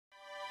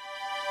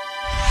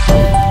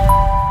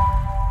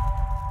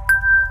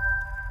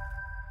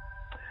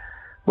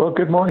Well,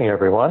 good morning,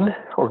 everyone,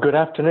 or good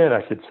afternoon,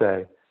 I should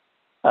say.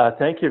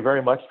 Thank you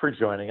very much for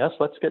joining us.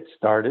 Let's get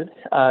started.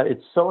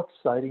 It's so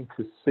exciting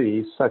to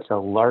see such a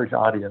large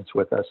audience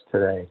with us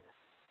today.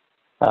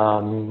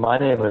 My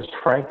name is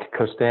Frank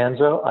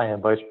Costanzo. I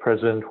am Vice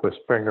President with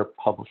Springer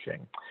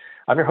Publishing.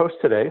 I'm your host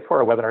today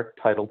for a webinar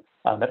titled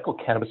Medical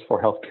Cannabis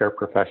for Healthcare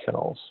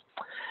Professionals.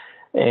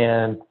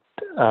 And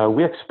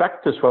we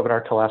expect this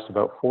webinar to last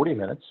about 40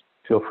 minutes.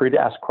 Feel free to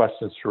ask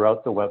questions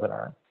throughout the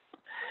webinar.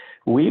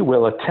 We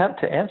will attempt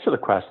to answer the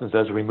questions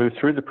as we move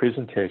through the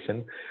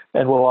presentation,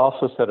 and we'll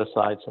also set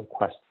aside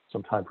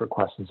some time for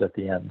questions at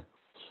the end.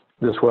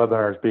 This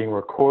webinar is being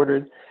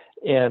recorded,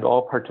 and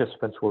all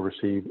participants will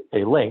receive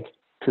a link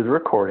to the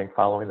recording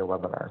following the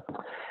webinar.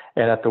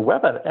 And at the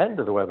end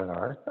of the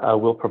webinar,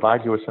 we'll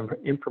provide you with some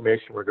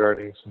information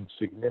regarding some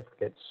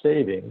significant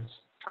savings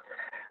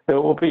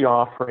that we'll be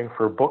offering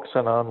for books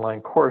and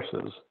online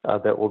courses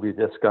that we'll be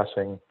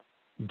discussing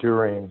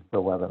during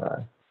the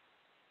webinar.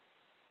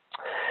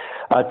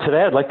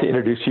 Today, I'd like to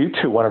introduce you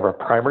to one of our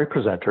primary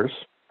presenters,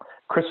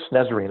 Chris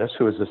Nezarinas,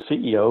 who is the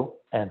CEO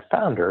and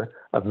founder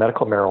of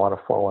Medical Marijuana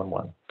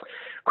 411.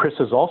 Chris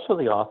is also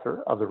the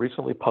author of the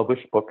recently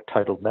published book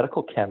titled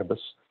Medical Cannabis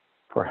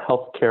for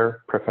Healthcare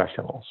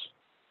Professionals.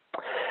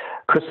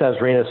 Chris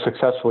Nezarinas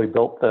successfully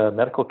built the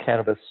medical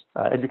cannabis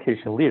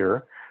education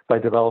leader by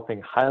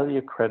developing highly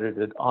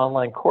accredited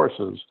online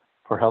courses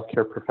for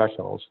healthcare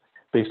professionals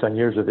based on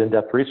years of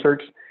in-depth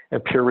research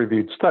and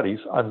peer-reviewed studies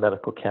on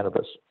medical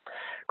cannabis.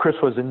 Chris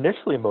was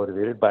initially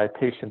motivated by a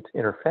patient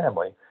in her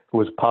family who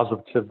was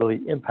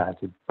positively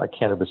impacted by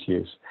cannabis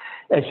use,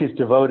 and she's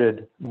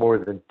devoted more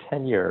than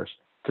 10 years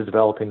to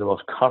developing the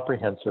most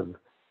comprehensive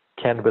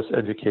cannabis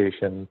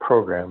education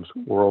programs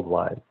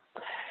worldwide.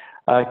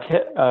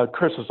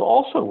 Chris has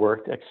also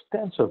worked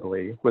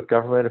extensively with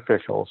government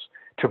officials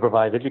to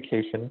provide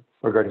education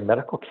regarding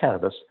medical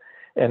cannabis,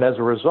 and as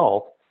a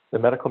result, the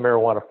Medical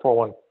Marijuana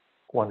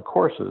 411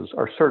 courses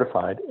are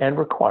certified and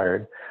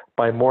required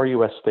by more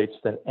U.S. states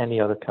than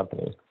any other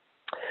company.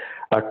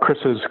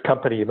 Chris's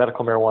company,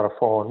 Medical Marijuana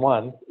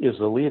 411, is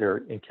the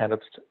leader in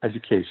cannabis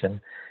education,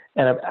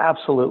 and I'm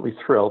absolutely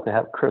thrilled to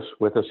have Chris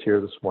with us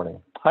here this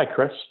morning. Hi,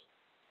 Chris.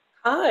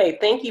 Hi,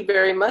 thank you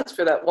very much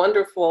for that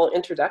wonderful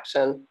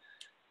introduction.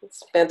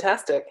 It's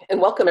fantastic. And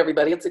welcome,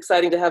 everybody. It's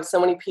exciting to have so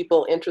many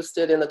people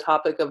interested in the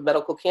topic of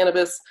medical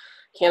cannabis,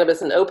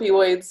 cannabis and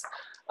opioids.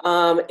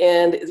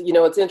 And, you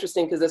know, it's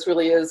interesting because this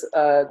really is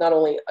not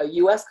only a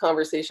U.S.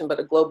 conversation, but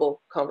a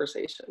global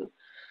conversation.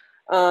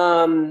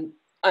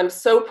 I'm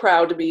so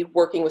proud to be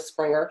working with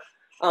Springer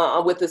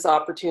with this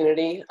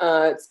opportunity.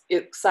 It's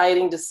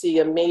exciting to see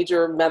a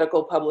major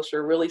medical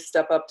publisher really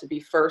step up to be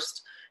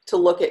first to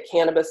look at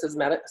cannabis as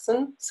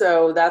medicine.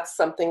 So that's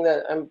something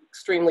that I'm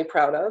extremely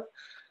proud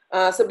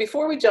of. So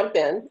before we jump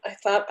in, I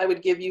thought I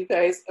would give you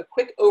guys a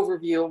quick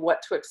overview of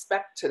what to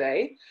expect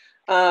today.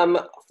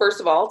 First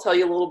of all, I'll tell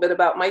you a little bit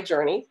about my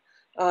journey.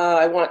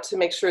 I want to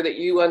make sure that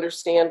you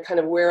understand kind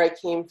of where I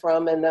came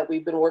from and that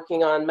we've been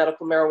working on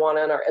medical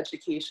marijuana and our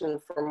education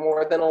for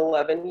more than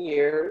 11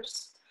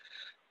 years.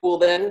 We'll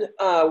then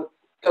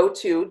go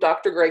to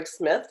Dr. Greg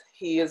Smith.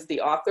 He is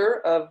the author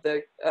of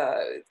the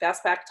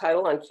fastback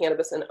title on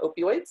cannabis and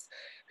opioids.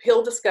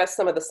 He'll discuss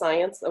some of the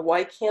science of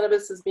why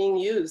cannabis is being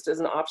used as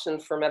an option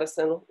for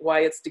medicine,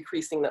 why it's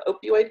decreasing the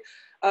opioid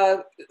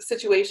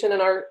situation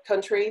in our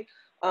country.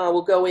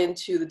 We'll go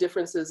into the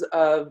differences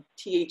of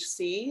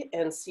THC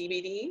and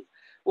CBD.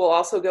 We'll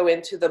also go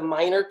into the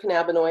minor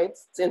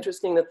cannabinoids. It's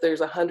interesting that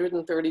there's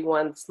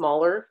 131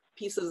 smaller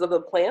pieces of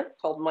the plant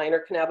called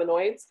minor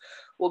cannabinoids.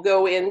 We'll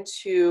go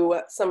into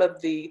some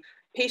of the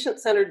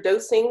patient-centered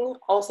dosing,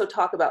 also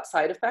talk about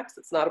side effects.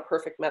 It's not a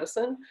perfect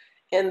medicine.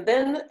 And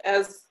then,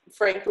 as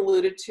Frank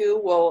alluded to,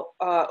 we'll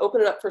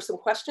open it up for some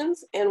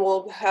questions, and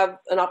we'll have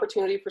an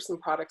opportunity for some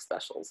product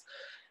specials.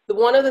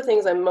 One of the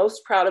things I'm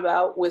most proud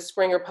about with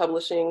Springer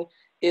Publishing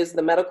is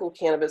the Medical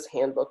Cannabis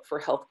Handbook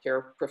for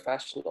Healthcare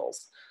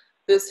Professionals.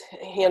 This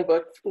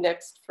handbook,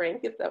 next,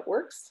 Frank, if that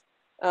works,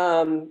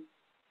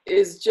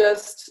 is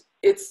just,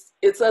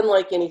 it's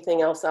unlike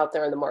anything else out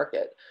there in the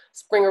market.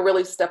 Springer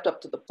really stepped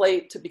up to the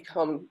plate to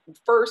become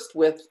first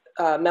with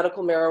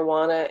medical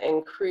marijuana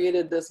and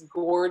created this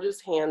gorgeous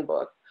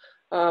handbook.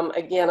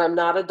 Again, I'm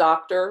not a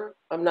doctor,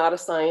 I'm not a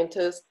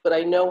scientist, but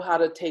I know how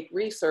to take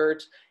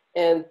research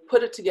and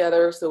put it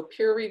together so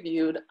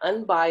peer-reviewed,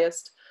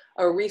 unbiased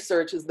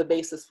research is the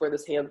basis for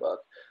this handbook.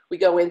 We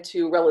go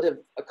into relative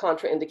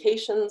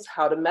contraindications,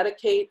 how to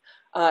medicate,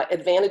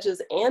 advantages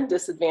and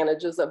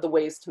disadvantages of the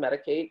ways to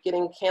medicate,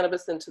 getting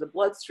cannabis into the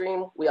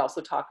bloodstream. We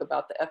also talk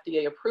about the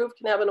FDA-approved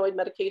cannabinoid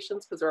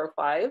medications, because there are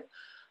 5.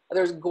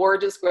 There's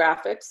gorgeous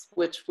graphics,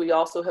 which we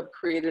also have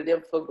created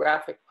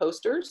infographic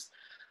posters.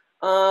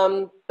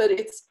 But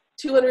it's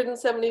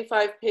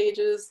 275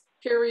 pages,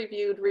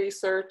 peer-reviewed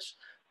research,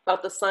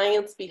 about the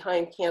science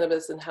behind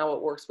cannabis and how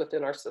it works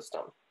within our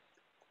system.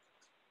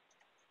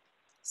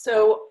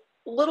 So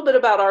a little bit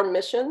about our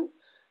mission.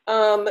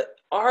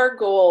 our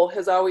goal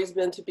has always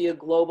been to be a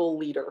global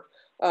leader.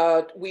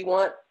 We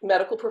want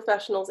medical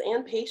professionals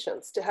and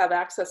patients to have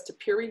access to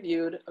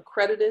peer-reviewed,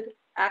 accredited,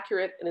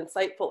 accurate, and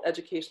insightful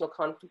educational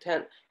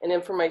content and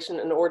information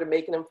in order to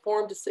make an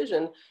informed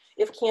decision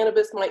if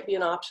cannabis might be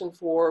an option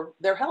for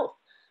their health.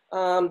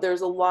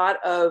 There's a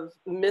lot of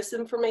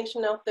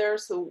misinformation out there.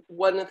 So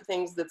one of the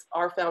things that's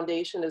our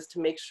foundation is to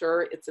make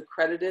sure it's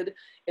accredited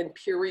and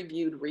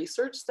peer-reviewed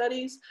research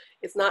studies.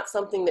 It's not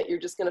something that you're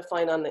just going to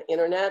find on the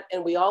internet.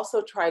 And we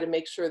also try to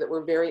make sure that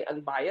we're very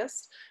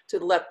unbiased to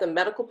let the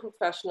medical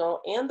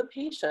professional and the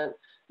patient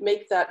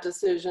make that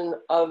decision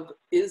of,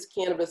 is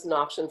cannabis an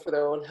option for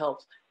their own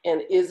health?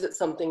 And is it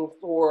something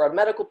for a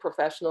medical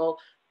professional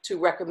to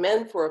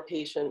recommend for a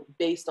patient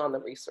based on the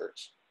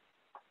research?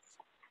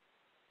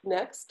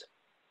 Next.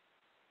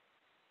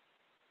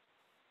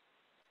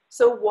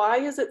 So why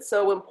is it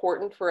so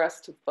important for us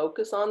to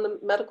focus on the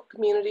medical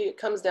community? It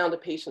comes down to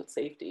patient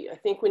safety. I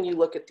think when you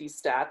look at these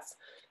stats,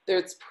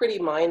 it's pretty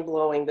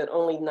mind-blowing that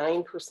only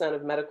 9%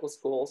 of medical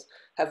schools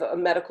have a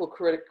medical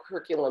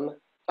curriculum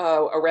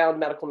around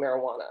medical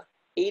marijuana.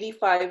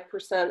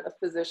 85% of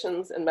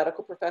physicians and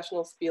medical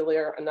professionals feel they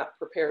are not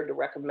prepared to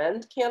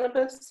recommend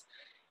cannabis,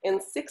 and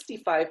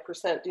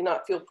 65% do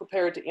not feel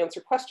prepared to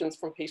answer questions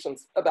from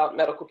patients about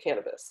medical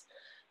cannabis.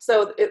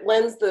 So it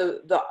lends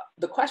the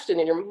question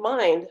in your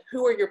mind,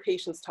 who are your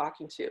patients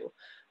talking to?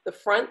 The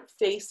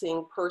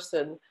front-facing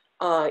person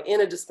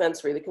in a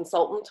dispensary, the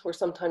consultant, or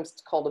sometimes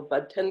called a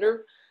bud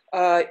tender,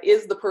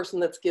 is the person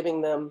that's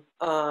giving them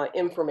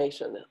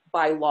information.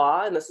 By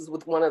law, and this is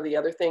with one of the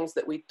other things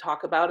that we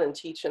talk about and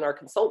teach in our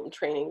consultant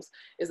trainings,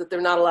 is that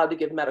they're not allowed to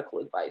give medical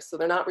advice. So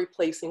they're not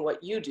replacing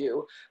what you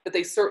do, but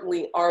they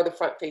certainly are the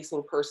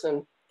front-facing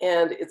person.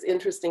 And it's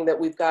interesting that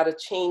we've got to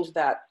change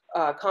that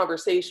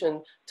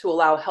conversation to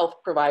allow health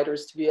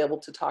providers to be able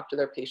to talk to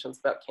their patients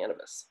about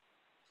cannabis.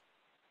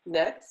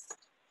 Next.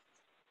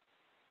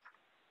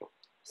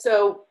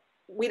 So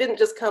we didn't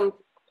just come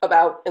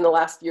about in the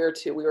last year or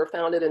two. We were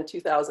founded in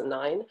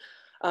 2009.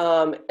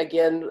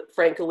 Again,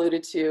 Frank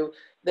alluded to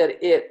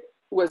that it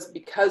was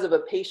because of a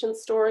patient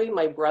story.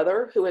 My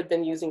brother, who had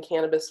been using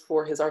cannabis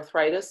for his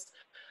arthritis,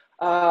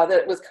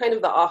 that was kind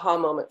of the aha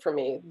moment for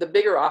me. The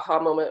bigger aha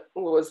moment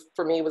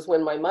for me was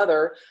when my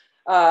mother,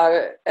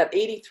 at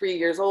 83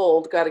 years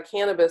old, got a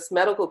cannabis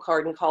medical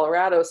card in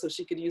Colorado so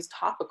she could use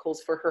topicals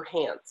for her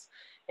hands.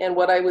 And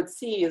what I would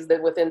see is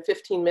that within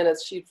 15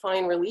 minutes, she'd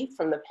find relief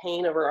from the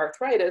pain of her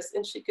arthritis,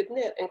 and she could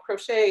knit and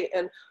crochet.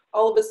 And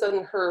all of a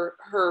sudden,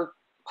 her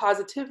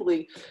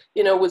positively,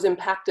 was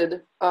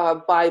impacted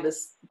by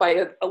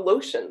a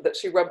lotion that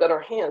she rubbed on her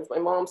hands. My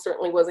mom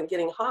certainly wasn't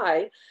getting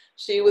high.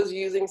 She was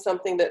using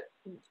something that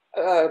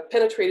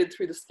penetrated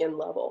through the skin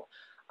level.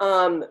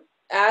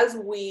 As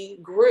we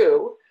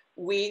grew,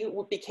 we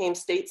became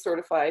state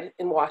certified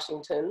in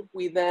Washington.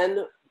 We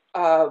then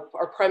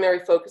our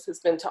primary focus has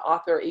been to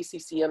author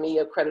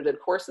ACCME accredited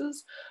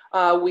courses.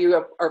 We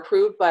are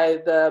approved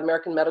by the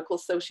American Medical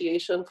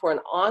Association for an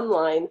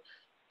online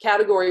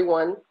Category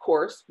 1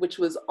 course, which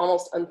was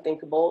almost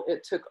unthinkable.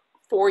 It took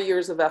 4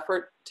 years of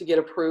effort to get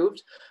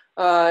approved.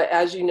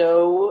 As you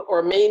know,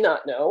 or may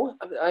not know,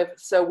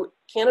 so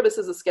cannabis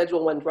is a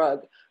Schedule I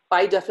drug.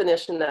 By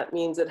definition, that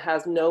means it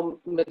has no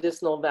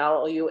medicinal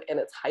value and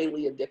it's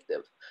highly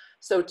addictive.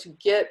 So to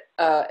get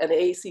an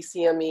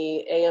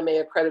ACCME, AMA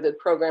accredited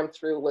program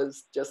through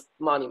was just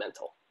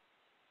monumental.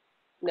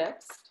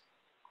 Next.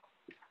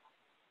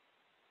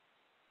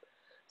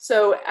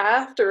 So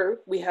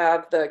after we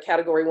have the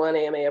Category 1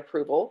 AMA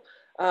approval,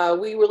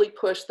 we really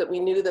pushed that we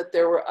knew that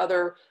there were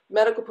other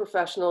medical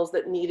professionals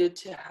that needed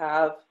to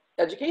have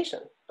education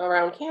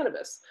around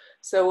cannabis.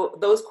 So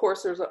those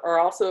courses are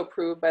also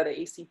approved by the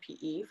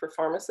ACPE for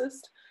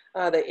pharmacists,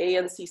 the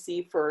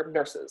ANCC for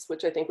nurses,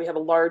 which I think we have a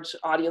large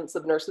audience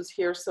of nurses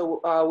here. So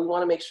we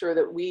want to make sure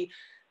that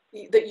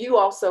that you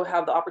also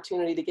have the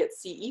opportunity to get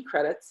CE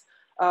credits,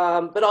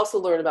 but also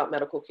learn about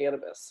medical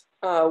cannabis.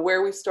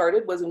 Where we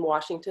started was in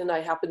Washington. I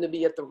happened to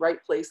be at the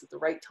right place at the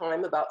right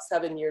time about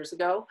 7 years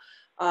ago.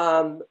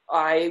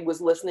 I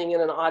was listening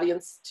in an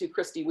audience to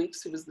Christy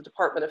Weeks, who was the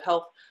Department of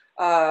Health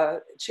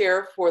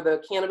chair for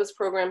the cannabis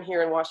program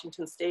here in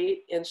Washington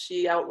State, and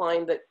she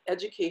outlined that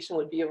education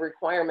would be a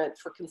requirement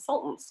for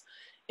consultants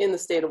in the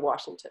state of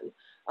Washington.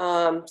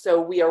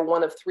 So we are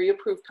one of 3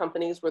 approved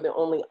companies. We're the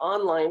only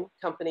online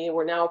company.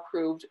 We're now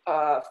approved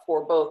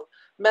for both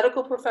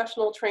medical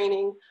professional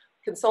training,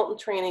 consultant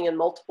training in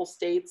multiple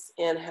states,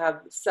 and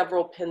have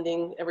several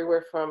pending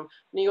everywhere from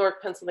New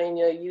York,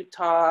 Pennsylvania,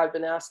 Utah. I've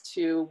been asked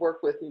to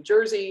work with New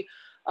Jersey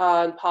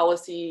on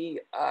policy,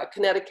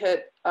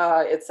 Connecticut,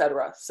 et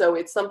cetera. So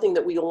it's something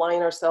that we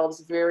align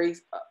ourselves very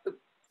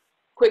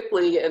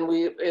quickly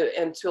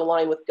and to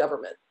align with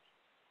government.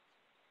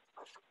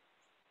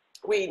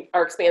 We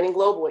are expanding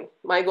globally.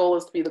 My goal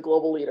is to be the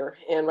global leader,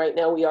 and right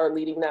now we are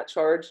leading that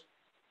charge.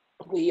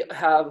 We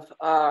have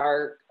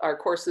our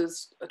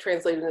courses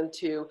translated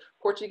into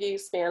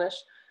Portuguese, Spanish,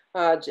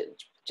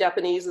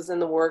 Japanese is in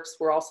the works.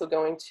 We're also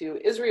going to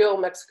Israel,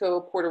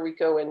 Mexico, Puerto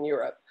Rico, and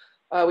Europe.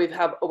 We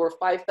have over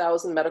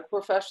 5,000 medical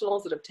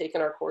professionals that have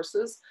taken our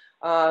courses.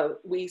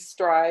 We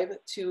strive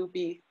to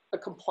be a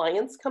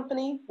compliance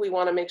company. We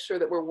want to make sure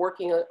that we're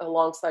working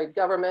alongside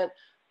government,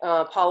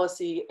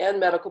 policy, and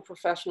medical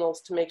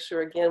professionals to make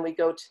sure, again, we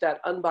go to that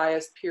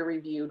unbiased,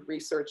 peer-reviewed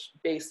research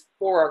base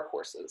for our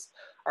courses.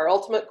 Our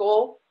ultimate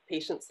goal,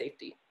 patient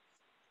safety.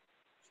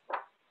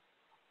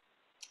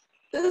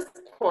 At this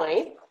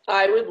point,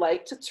 I would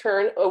like to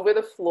turn over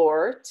the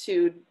floor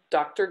to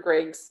Dr.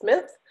 Greg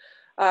Smith.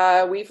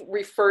 We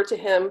refer to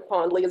him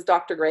fondly as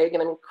Dr. Greg,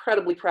 and I'm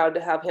incredibly proud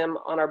to have him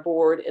on our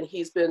board, and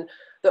he's been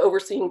the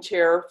overseeing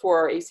chair for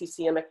our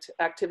ACCM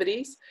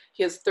activities.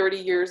 He has 30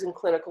 years in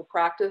clinical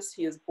practice.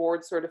 He is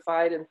board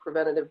certified in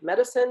preventive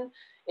medicine,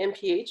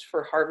 MPH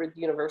for Harvard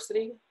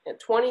University, and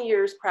 20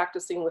 years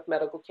practicing with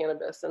medical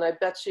cannabis. And I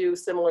bet you,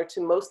 similar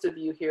to most of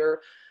you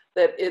here,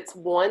 that it's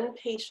one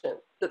patient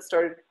that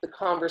started the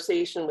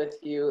conversation with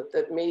you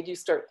that made you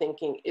start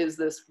thinking, is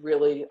this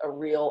really a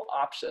real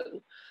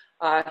option?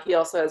 He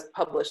also has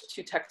published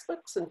 2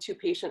 textbooks and 2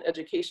 patient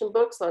education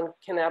books on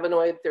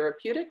cannabinoid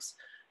therapeutics,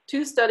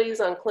 2 studies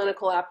on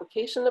clinical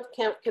application of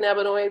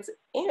cannabinoids,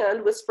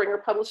 and with Springer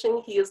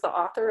Publishing, he is the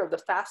author of the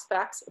Fast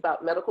Facts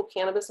about medical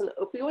cannabis and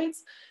opioids,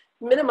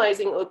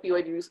 minimizing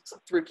opioid use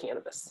through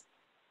cannabis.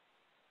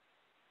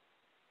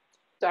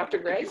 Dr.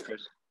 Gray?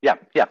 Yeah,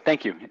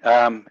 thank you.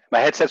 My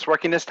headset's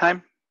working this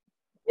time?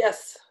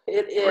 Yes,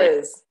 it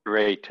is.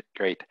 Great.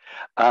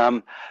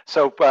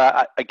 So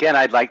again,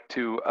 I'd like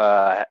to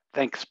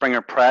thank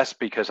Springer Press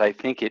because I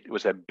think it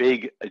was a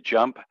big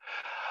jump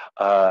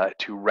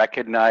to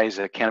recognize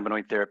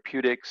cannabinoid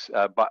therapeutics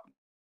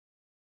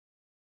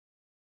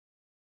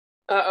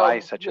by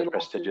such a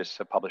prestigious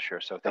publisher.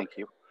 So thank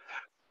you.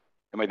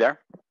 Am I there?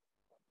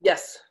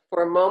 Yes.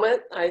 For a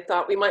moment, I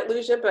thought we might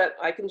lose you, but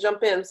I can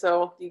jump in.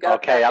 So you got.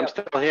 Okay, I'm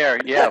still here.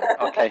 Yeah.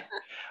 Okay.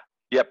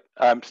 Yep.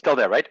 I'm still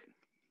there, right?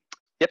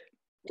 Yep.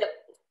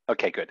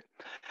 Okay, good.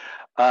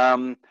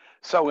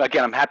 So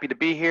again, I'm happy to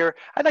be here.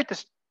 I'd like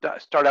to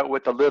start out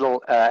with a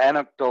little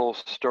anecdotal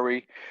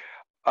story.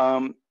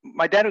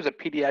 My dad was a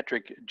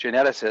pediatric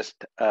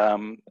geneticist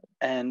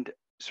and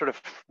sort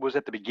of was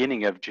at the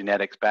beginning of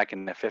genetics back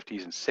in the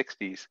 50s and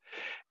 60s.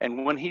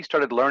 And when he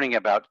started learning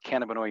about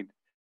cannabinoids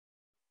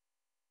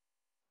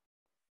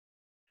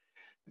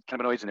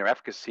and their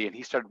efficacy, and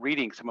he started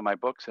reading some of my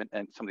books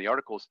and some of the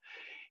articles,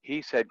 he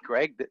said,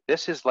 Greg,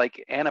 this is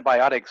like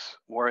antibiotics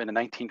were in the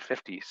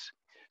 1950s.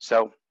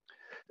 So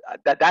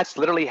that's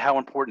literally how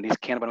important these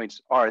cannabinoids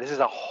are. This is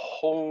a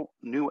whole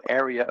new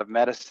area of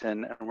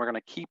medicine, and we're going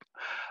to keep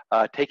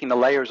taking the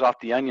layers off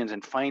the onions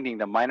and finding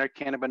the minor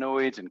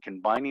cannabinoids and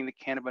combining the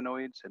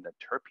cannabinoids and the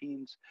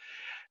terpenes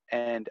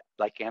and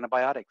like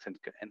antibiotics and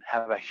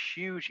have a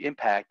huge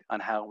impact on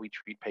how we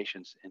treat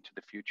patients into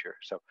the future.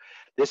 So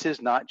this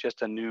is not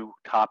just a new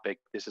topic.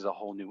 This is a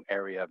whole new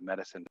area of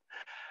medicine.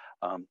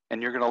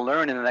 And you're going to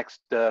learn in the next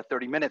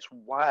 30 minutes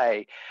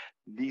why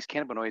these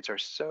cannabinoids are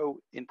so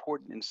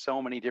important in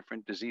so many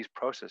different disease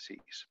processes.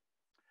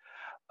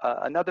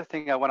 Another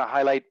thing I want to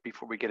highlight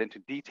before we get into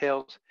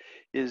details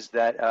is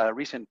that a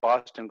recent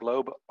Boston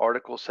Globe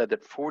article said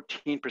that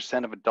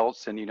 14% of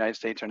adults in the United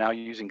States are now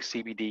using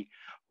CBD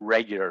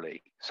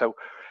regularly. So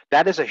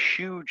that is a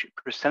huge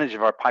percentage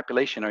of our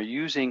population are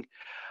using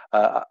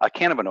a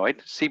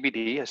cannabinoid,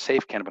 CBD, a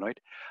safe cannabinoid,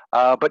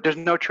 but there's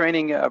no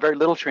training, very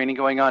little training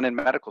going on in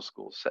medical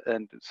schools.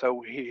 And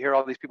so here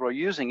all these people are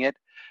using it,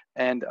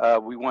 and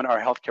we want our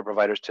healthcare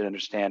providers to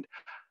understand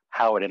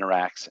how it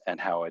interacts and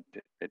how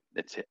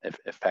its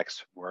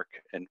effects work.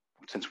 And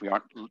since we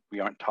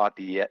aren't taught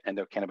the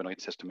endocannabinoid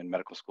system in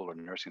medical school or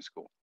nursing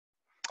school.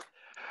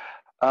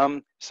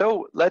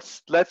 So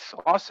let's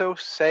also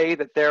say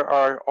that there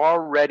are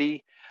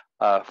already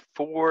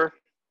 4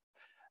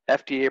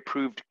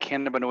 FDA-approved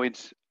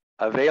cannabinoids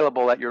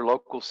available at your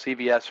local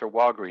CVS or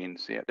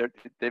Walgreens. Yeah,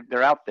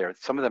 they're out there.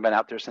 Some of them have been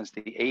out there since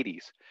the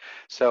 80s.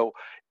 So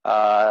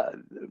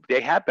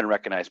they have been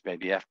recognized by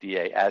the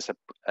FDA as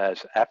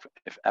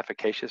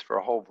efficacious for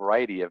a whole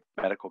variety of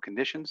medical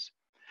conditions.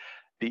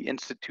 The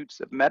Institutes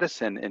of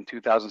Medicine in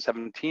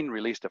 2017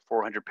 released a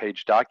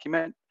 400-page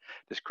document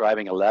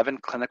describing 11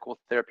 clinical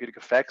therapeutic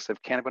effects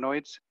of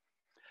cannabinoids.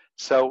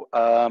 So,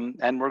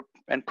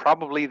 and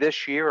probably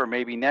this year or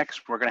maybe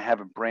next, we're going to have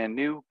a brand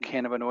new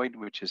cannabinoid,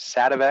 which is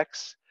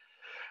Sativex,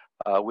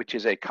 which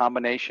is a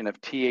combination of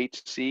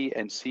THC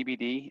and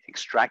CBD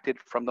extracted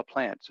from the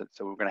plant.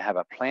 So we're going to have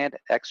a plant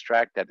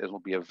extract that will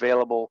be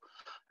available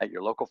at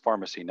your local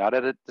pharmacy, not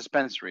at a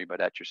dispensary,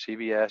 but at your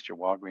CVS, your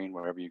Walgreens,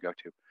 wherever you go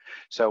to.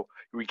 So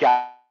we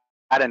got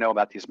to know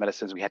about these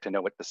medicines. We had to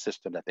know what the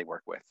system that they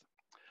work with.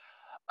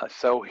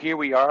 So here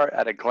we are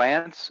at a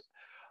glance.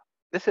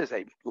 This is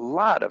a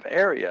lot of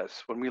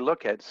areas when we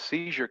look at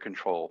seizure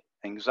control,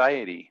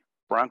 anxiety,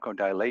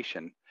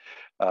 bronchodilation.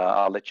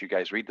 I'll let you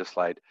guys read the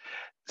slide.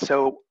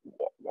 So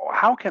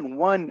how can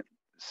one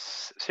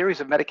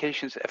series of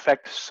medications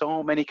affect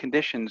so many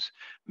conditions,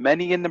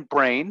 many in the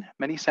brain,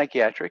 many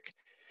psychiatric,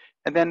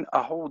 and then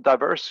a whole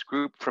diverse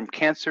group from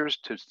cancers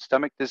to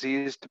stomach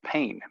disease to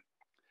pain?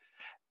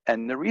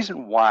 And the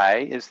reason why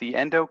is the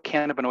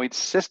endocannabinoid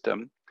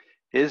system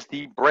is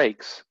the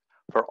brakes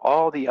for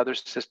all the other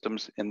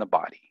systems in the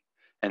body.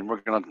 And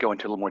we're going to go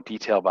into a little more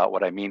detail about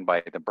what I mean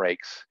by the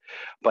brakes.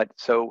 But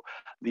so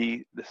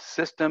the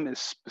system is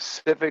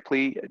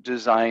specifically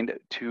designed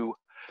to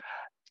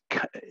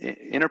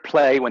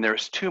interplay when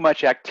there's too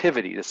much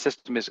activity. The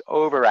system is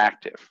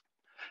overactive.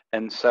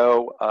 And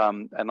so,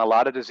 and a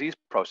lot of disease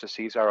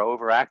processes are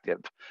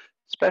overactive,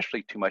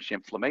 especially too much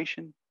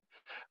inflammation,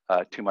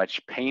 too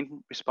much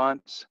pain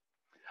response,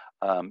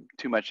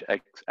 too much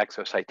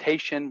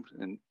excitation,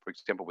 and for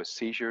example, with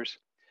seizures.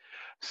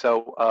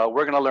 So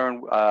we're going to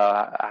learn,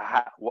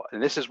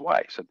 and this is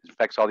why. So it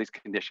affects all these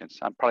conditions.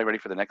 I'm probably ready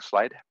for the next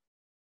slide.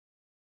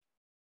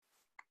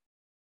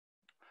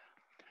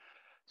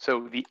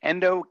 So the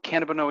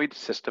endocannabinoid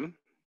system,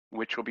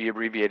 which will be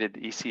abbreviated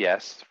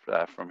ECS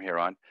from here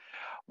on,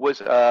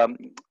 was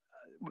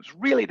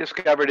really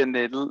discovered in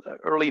the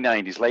early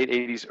 90s, late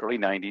 80s, early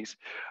 90s.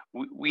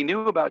 We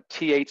knew about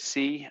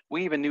THC.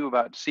 We even knew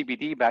about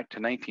CBD back to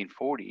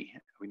 1940.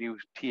 We knew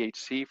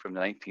THC from the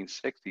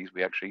 1960s.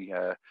 We actually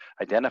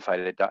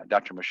identified it.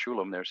 Dr.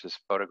 Meshulam, there's his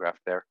photograph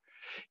there.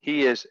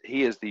 He is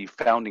the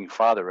founding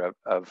father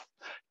of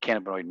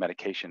cannabinoid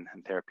medication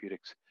and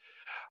therapeutics.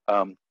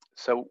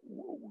 So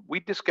we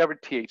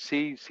discovered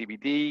THC,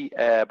 CBD,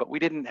 but we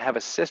didn't have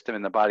a system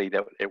in the body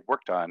that it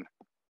worked on.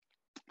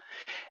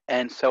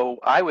 And so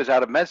I was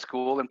out of med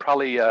school, and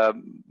probably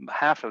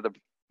half of the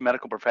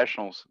medical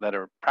professionals that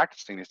are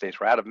practicing these days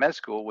were out of med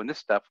school when this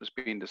stuff was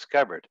being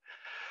discovered.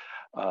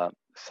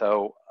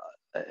 So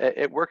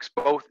it works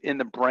both in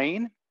the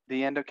brain,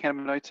 the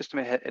endocannabinoid system.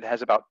 It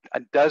has about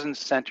a dozen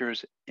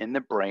centers in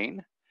the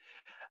brain,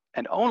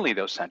 and only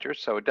those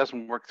centers. So it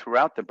doesn't work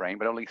throughout the brain,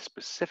 but only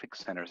specific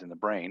centers in the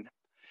brain.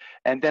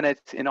 And then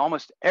it's in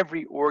almost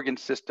every organ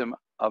system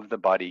of the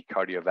body: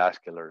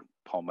 cardiovascular,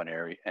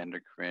 pulmonary,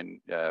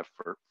 endocrine,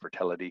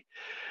 fertility,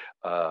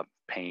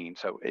 pain.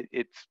 So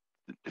it's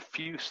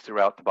diffuse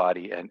throughout the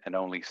body and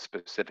only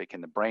specific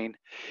in the brain.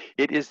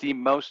 It is the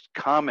most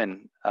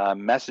common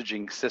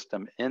messaging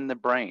system in the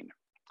brain.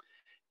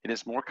 It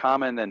is more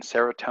common than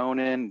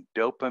serotonin,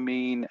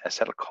 dopamine,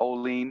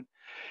 acetylcholine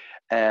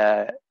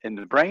in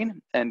the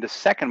brain, and the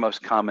second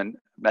most common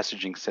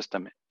messaging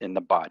system in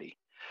the body.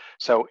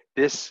 So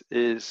this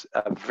is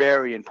a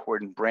very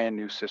important brand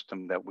new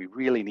system that we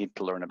really need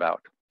to learn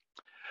about.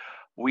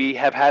 We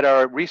have had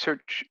our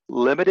research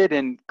limited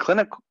in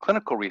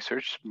clinical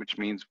research, which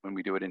means when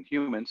we do it in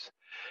humans,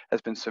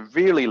 has been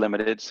severely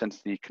limited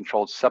since the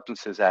Controlled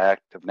Substances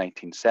Act of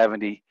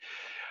 1970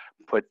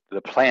 put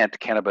the plant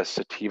cannabis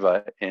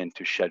sativa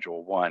into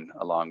Schedule 1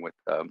 along with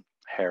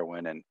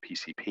heroin and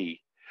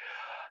PCP.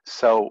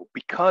 So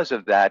because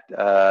of that,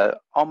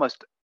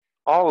 almost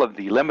all of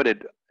the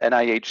limited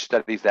NIH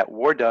studies that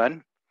were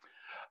done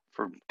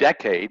for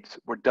decades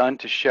were done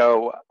to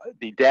show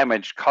the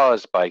damage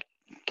caused by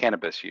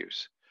cannabis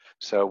use.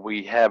 So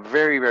we have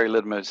very, very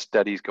limited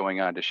studies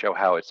going on to show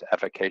how it's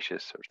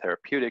efficacious or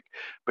therapeutic,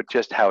 but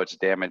just how it's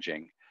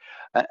damaging.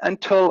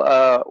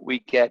 Until we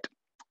get,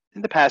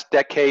 in the past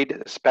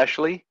decade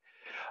especially,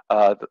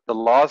 the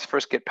laws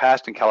first get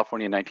passed in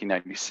California in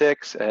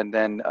 1996, and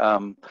then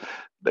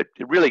but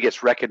it really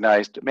gets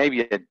recognized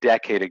maybe a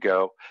decade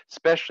ago,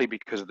 especially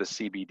because of the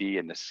CBD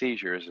and the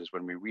seizures, is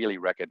when we really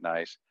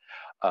recognize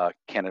the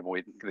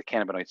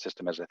cannabinoid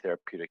system as a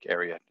therapeutic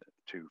area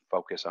to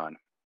focus on.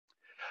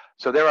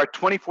 So there are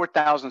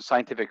 24,000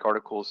 scientific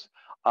articles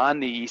on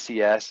the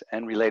ECS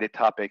and related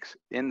topics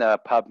in the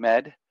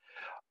PubMed.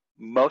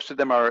 Most of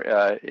them are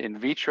in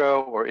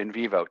vitro or in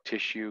vivo,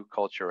 tissue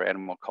culture or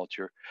animal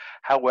culture.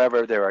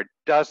 However, there are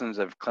dozens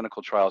of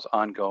clinical trials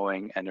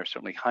ongoing, and there's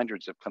certainly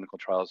hundreds of clinical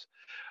trials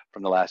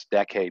from the last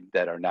decade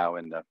that are now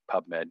in the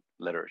PubMed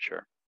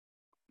literature.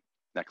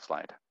 Next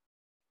slide.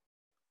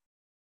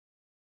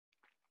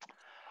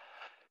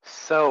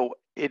 So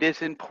it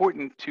is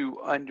important to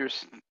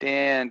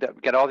understand, we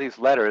get all these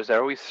letters, there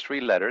are always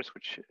 3 letters,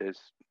 which is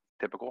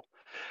typical.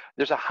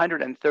 There's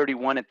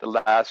 131 at the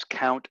last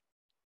count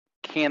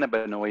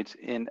cannabinoids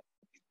in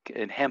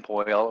hemp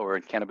oil or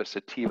in cannabis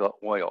sativa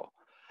oil.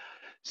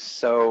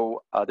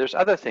 So there's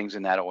other things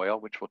in that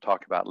oil, which we'll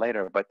talk about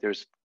later, but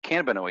there's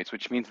cannabinoids,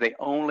 which means they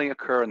only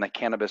occur in the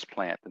cannabis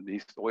plant. And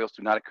these oils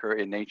do not occur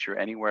in nature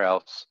anywhere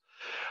else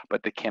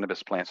but the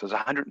cannabis plant. So there's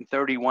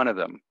 131 of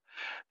them.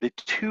 The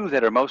 2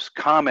 that are most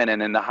common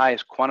and in the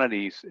highest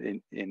quantities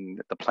in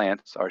the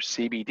plants are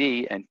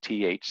CBD and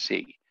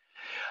THC.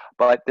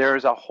 But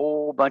there's a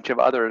whole bunch of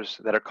others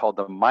that are called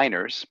the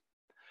minors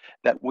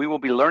that we will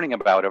be learning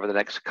about over the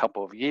next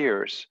couple of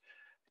years.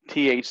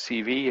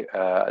 THCV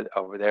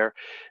over there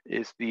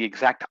is the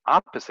exact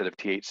opposite of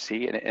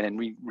THC,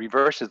 and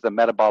reverses the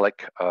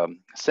metabolic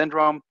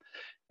syndrome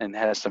and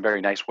has some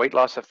very nice weight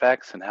loss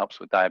effects and helps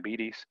with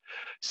diabetes.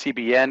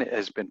 CBN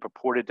has been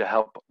purported to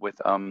help with,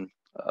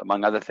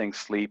 among other things,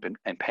 sleep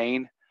and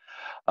pain.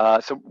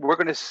 So we're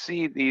going to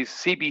see these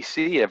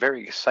CBC, a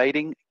very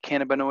exciting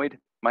cannabinoid,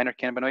 minor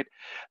cannabinoid,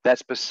 that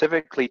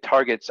specifically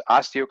targets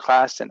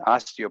osteoclasts and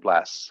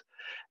osteoblasts.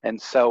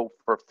 and so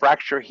for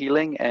fracture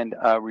healing and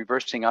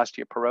reversing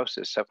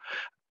osteoporosis. So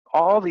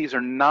all these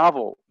are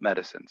novel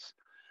medicines.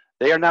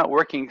 They are not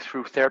working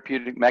through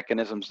therapeutic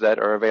mechanisms that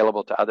are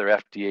available to other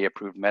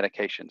FDA-approved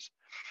medications.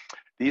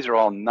 These are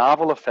all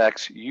novel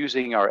effects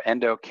using our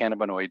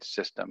endocannabinoid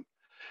system.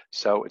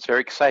 So it's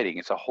very exciting.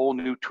 It's a whole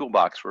new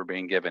toolbox we're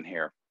being given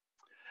here.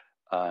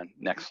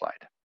 Next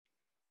slide.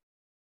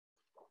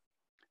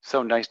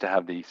 So nice to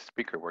have the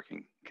speaker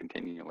working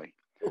continually.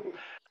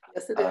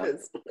 Yes, it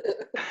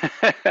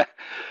is.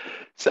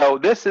 So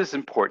this is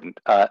important,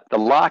 the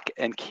lock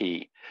and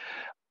key.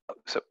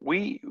 So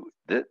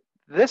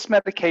this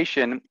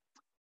medication,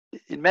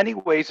 in many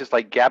ways, is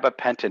like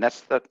gabapentin.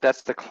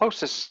 That's the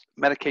closest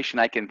medication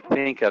I can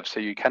think of,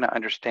 so you kind of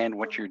understand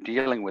what you're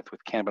dealing with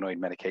cannabinoid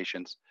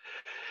medications.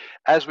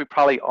 As we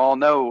probably all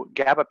know,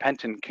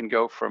 gabapentin can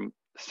go from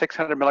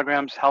 600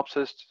 milligrams helps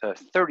us to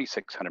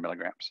 3,600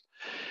 milligrams.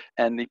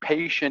 And the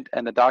patient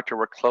and the doctor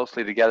work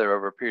closely together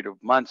over a period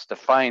of months to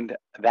find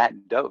that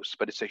dose,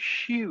 but it's a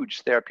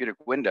huge therapeutic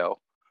window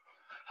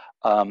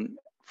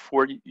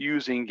for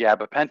using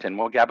gabapentin.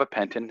 Well,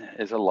 gabapentin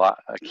is a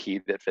key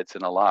that fits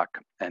in a lock.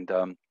 And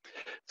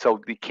so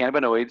the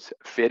cannabinoids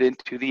fit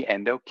into the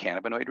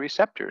endocannabinoid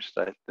receptors.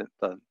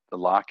 The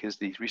lock is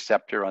the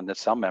receptor on the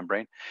cell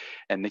membrane,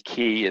 and the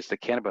key is the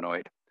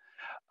cannabinoid.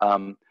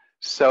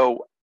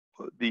 So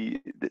the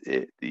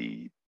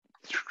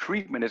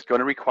treatment is going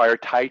to require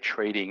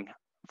titrating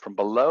from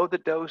below the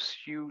dose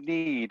you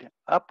need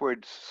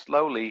upwards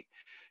slowly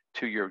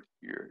to your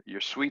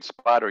sweet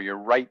spot or your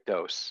right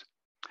dose.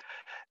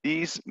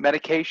 These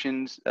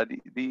medications,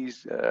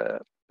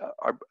 they're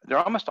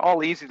almost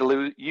all easy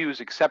to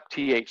use except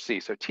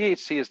THC. So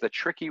THC is the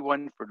tricky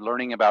one for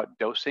learning about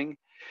dosing.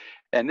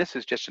 And this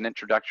is just an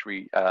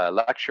introductory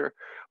lecture,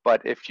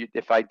 but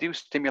if I do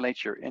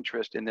stimulate your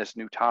interest in this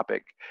new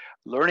topic,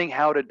 learning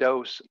how to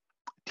dose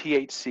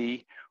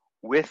THC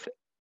with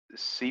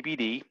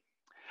CBD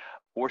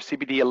or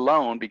CBD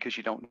alone, because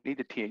you don't need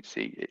the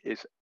THC,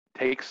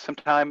 takes some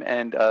time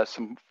and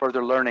some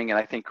further learning, and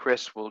I think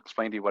Chris will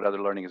explain to you what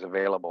other learning is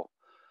available.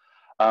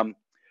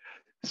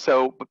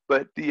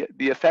 But the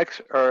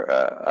effects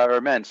are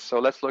immense. So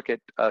let's look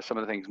at some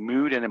of the things: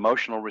 mood and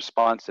emotional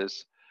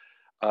responses.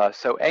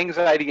 So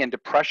anxiety and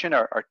depression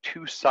are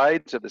two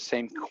sides of the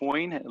same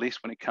coin, at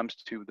least when it comes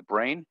to the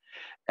brain.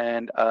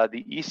 And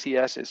the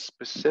ECS is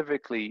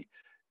specifically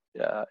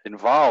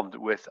involved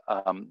with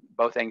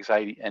both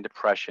anxiety and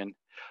depression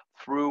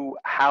through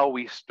how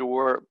we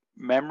store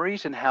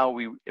memories and how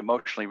we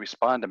emotionally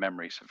respond to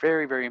memories.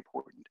 Very, very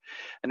important.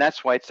 And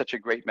that's why it's such a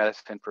great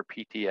medicine for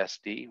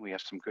PTSD. We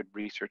have some good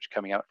research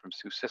coming out from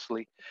Sue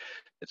Sicily.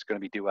 It's going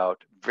to be due out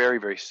very,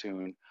 very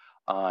soon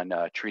on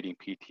treating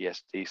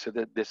PTSD. So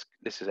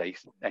this is a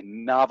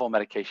novel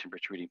medication for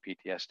treating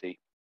PTSD.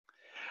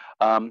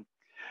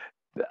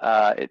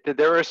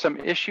 There are some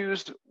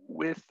issues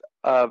with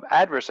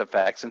adverse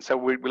effects, and so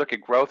we look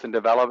at growth and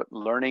development,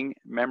 learning,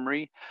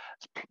 memory,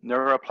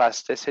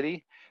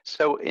 neuroplasticity.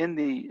 So in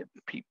the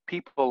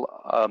people,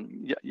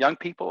 young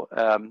people,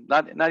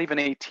 not even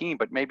 18,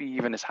 but maybe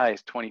even as high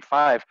as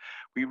 25,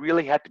 we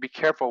really have to be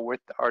careful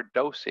with our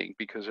dosing,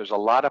 because there's a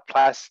lot of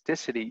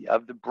plasticity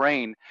of the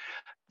brain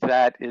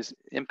that is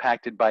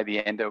impacted by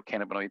the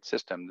endocannabinoid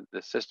system.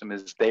 The system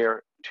is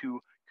there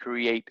to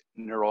create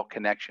neural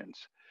connections.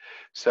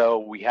 So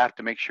we have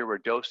to make sure we're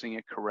dosing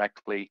it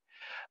correctly.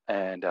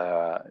 And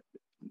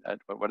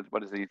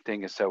what is the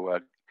thing is, so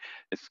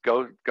it's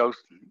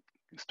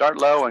start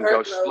low and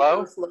go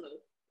slow.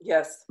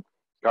 Yes.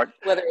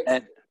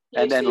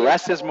 And then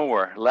less is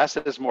more. Less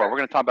is more. We're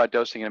going to talk about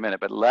dosing in a minute,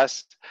 but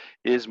less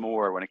is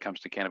more when it comes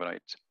to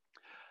cannabinoids.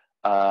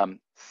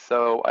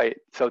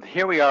 So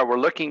here we are. We're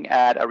looking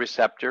at a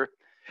receptor,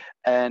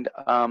 and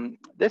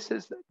this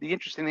is the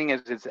interesting thing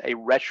is it's a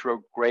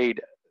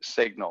retrograde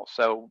signal.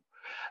 So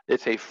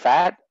it's a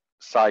fat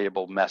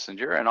soluble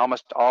messenger, and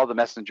almost all the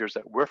messengers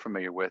that we're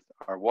familiar with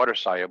are water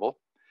soluble,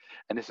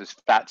 and this is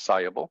fat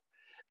soluble.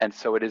 And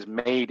so it is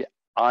made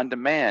on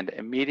demand,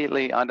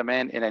 immediately on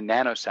demand in a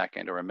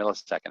nanosecond or a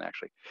millisecond,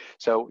 actually.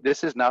 So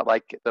this is not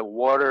like the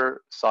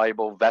water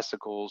soluble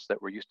vesicles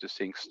that we're used to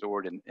seeing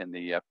stored in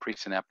the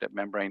presynaptic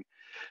membrane.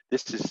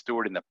 This is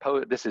stored in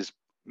this is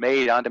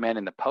made on demand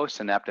in the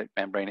postsynaptic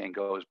membrane and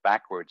goes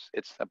backwards.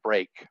 It's a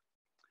break.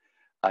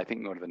 I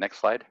think go to the next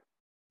slide.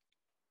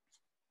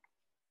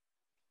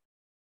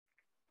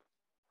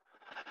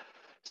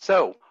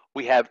 So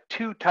we have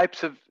two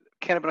types of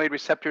cannabinoid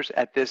receptors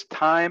at this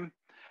time,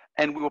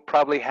 and we will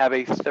probably have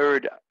a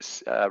third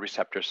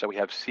receptor. So we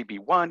have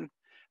CB1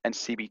 and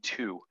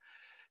CB2.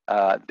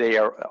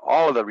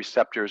 All of the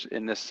receptors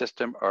in this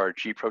system are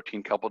G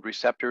protein coupled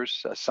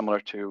receptors, similar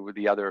to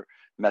the other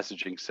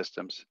messaging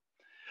systems.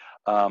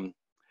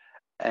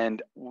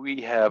 And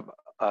we have,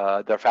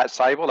 they're fat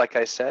soluble, like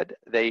I said.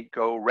 They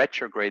go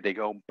retrograde, they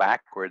go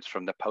backwards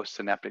from the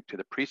postsynaptic to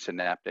the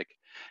presynaptic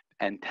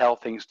and tell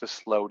things to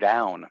slow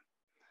down.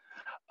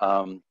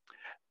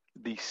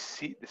 The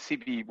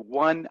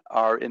CB1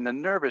 are in the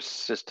nervous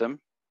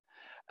system,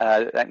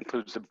 That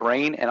includes the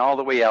brain and all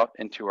the way out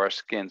into our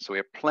skin. So we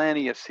have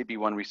plenty of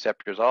CB1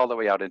 receptors all the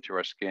way out into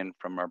our skin,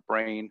 from our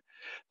brain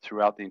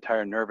throughout the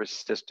entire nervous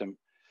system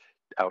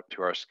out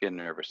to our skin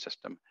nervous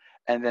system.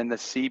 And then the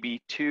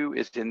CB2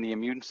 is in the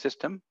immune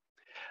system.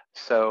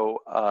 So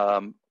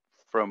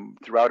from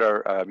throughout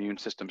our immune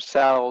system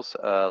cells,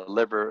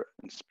 liver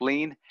and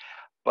spleen.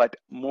 But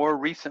more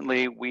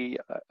recently, we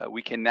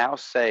can now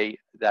say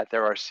that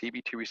there are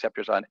CB2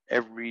 receptors on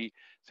every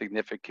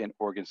significant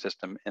organ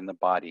system in the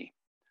body.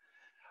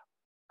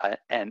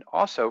 And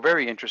also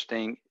very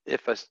interesting,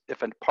 if a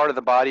part of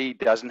the body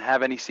doesn't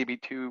have any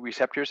CB2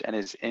 receptors and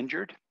is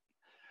injured,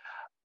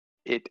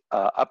 it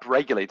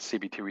upregulates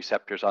CB2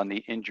 receptors on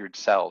the injured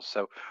cells.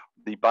 So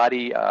the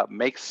body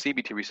makes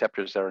CB2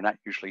 receptors that are not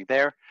usually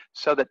there,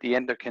 so that the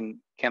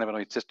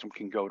endocannabinoid system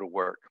can go to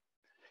work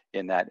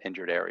in that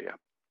injured area.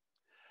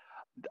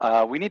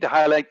 We need to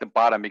highlight the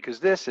bottom,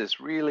 because this is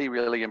really,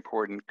 really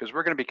important, because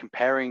we're going to be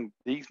comparing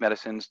these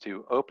medicines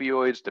to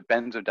opioids, to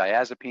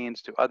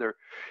benzodiazepines, to other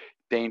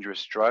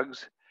dangerous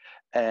drugs.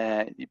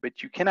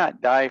 But you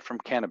cannot die from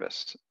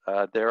cannabis.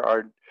 There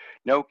are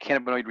no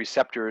cannabinoid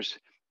receptors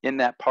in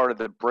that part of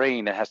the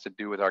brain that has to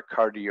do with our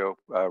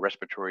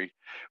respiratory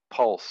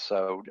pulse.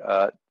 So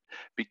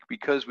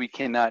because we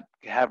cannot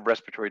have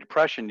respiratory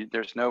depression,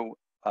 there's no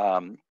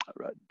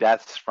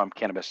deaths from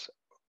cannabis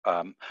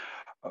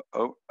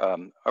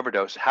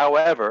overdose.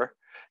 However,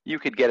 you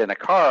could get in a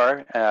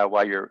car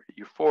while you're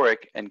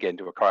euphoric and get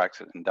into a car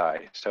accident and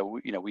die. So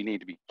we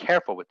need to be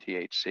careful with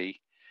THC,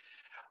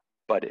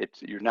 but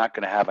you're not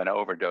going to have an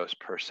overdose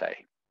per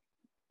se.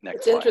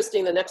 It's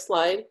interesting. The next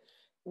slide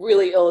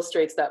really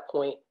illustrates that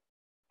point.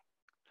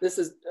 This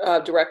is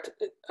direct.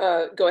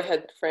 Go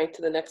ahead, Frank,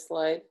 to the next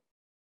slide.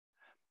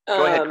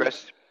 Go ahead,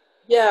 Chris.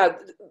 Yeah,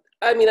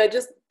 I mean,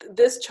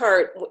 this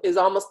chart is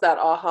almost that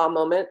aha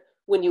moment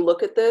when you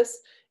look at this,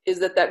 is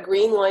that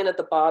green line at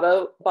the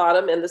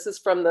bottom, and this is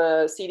from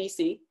the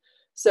CDC,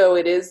 so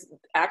it is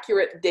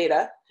accurate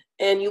data.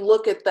 And you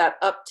look at that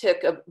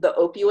uptick of the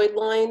opioid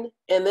line,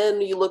 and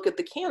then you look at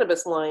the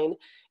cannabis line,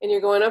 and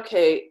you're going,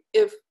 okay,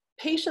 if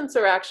patients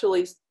are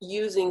actually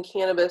using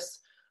cannabis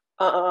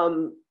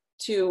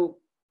to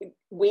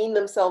wean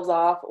themselves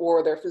off,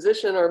 or their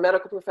physician or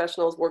medical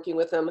professionals working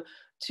with them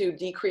to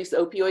decrease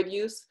opioid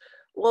use,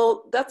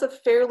 well, that's a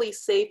fairly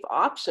safe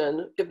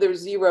option if there's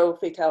zero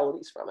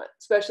fatalities from it,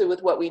 especially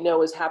with what we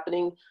know is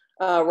happening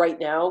right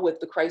now with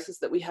the crisis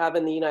that we have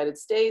in the United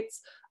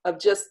States, of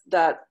just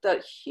that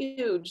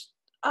huge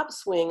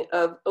upswing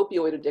of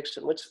opioid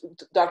addiction, which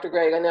Dr.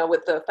 Gregg, I know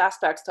with the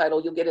Fast Facts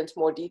title, you'll get into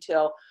more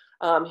detail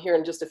here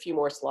in just a few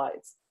more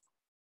slides.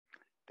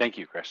 Thank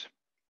you, Chris.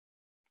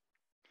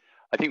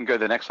 I think we can go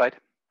to the next slide.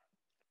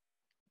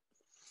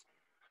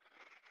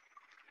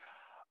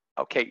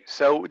 Okay,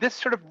 so this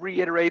sort of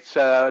reiterates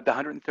the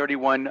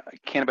 131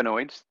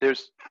 cannabinoids.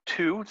 There's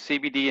 2,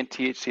 CBD and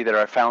THC, that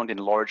are found in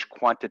large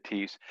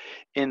quantities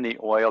in the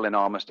oil, in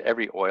almost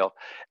every oil.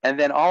 And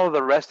then all of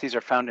the rest of these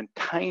are found in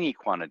tiny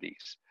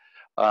quantities,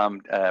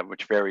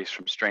 which varies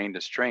from strain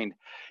to strain.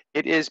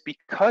 It is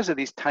because of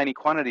these tiny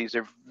quantities,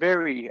 they're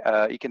very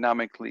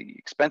economically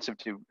expensive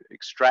to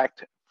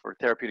extract for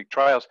therapeutic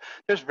trials.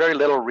 There's very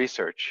little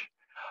research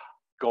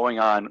going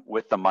on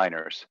with the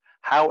minors.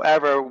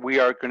 However, we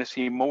are going to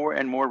see more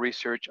and more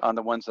research on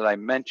the ones that I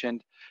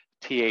mentioned: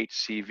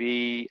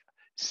 THCV,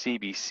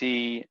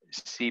 CBC,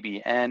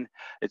 CBN.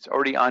 It's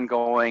already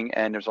ongoing,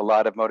 and there's a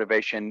lot of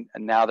motivation.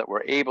 And now that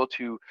we're able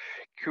to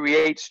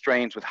create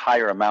strains with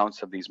higher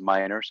amounts of these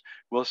minors,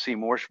 we'll see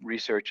more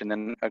research, and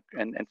then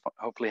and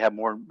hopefully have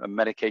more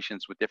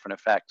medications with different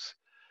effects.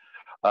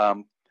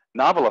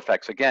 Novel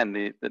effects,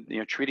 again,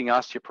 treating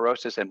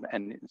osteoporosis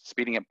and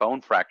speeding up bone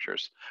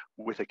fractures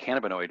with a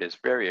cannabinoid is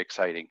very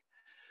exciting.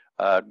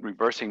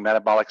 Reversing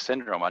metabolic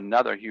syndrome,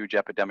 another huge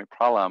epidemic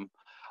problem,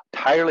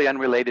 entirely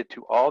unrelated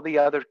to all the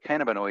other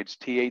cannabinoids.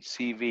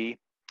 THCV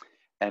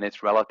and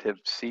its relative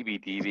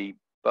CBDV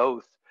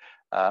both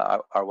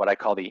are what I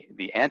call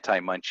the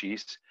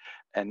anti-munchies,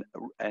 and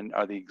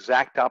are the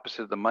exact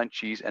opposite of the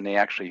munchies, and they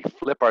actually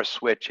flip our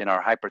switch in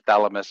our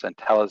hypothalamus and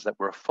tell us that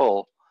we're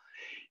full,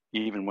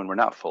 even when we're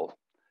not full.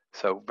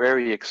 So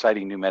very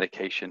exciting new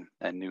medication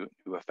and new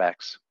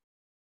effects.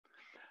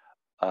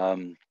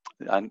 On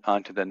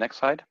to the next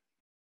slide.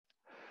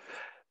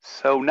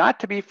 So not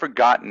to be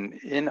forgotten,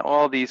 in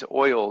all these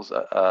oils,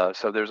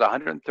 so there's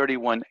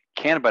 131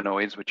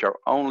 cannabinoids, which are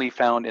only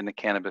found in the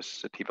cannabis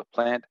sativa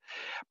plant,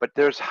 but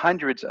there's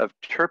hundreds of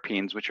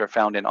terpenes, which are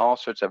found in all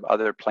sorts of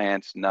other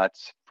plants,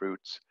 nuts,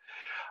 fruits.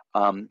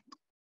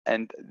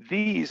 And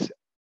these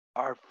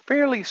are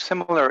fairly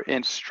similar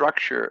in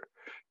structure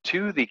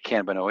to the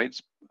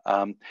cannabinoids,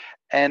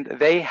 and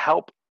they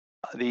help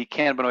the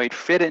cannabinoid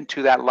fit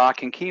into that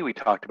lock and key we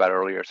talked about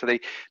earlier. So they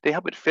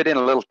help it fit in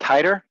a little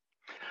tighter,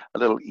 a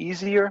little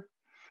easier,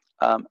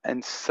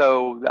 and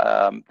so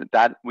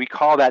that we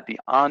call that the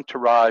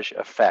entourage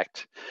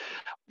effect.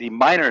 The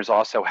minors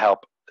also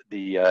help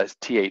the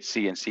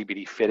THC and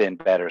CBD fit in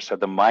better. So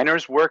the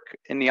minors work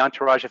in the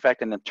entourage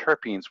effect, and the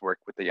terpenes work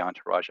with the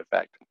entourage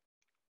effect.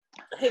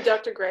 Hey,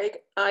 Dr. Greg,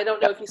 I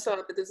don't know if you saw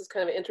it, but this is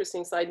kind of an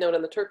interesting side note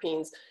on the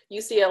terpenes.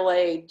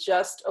 UCLA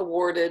just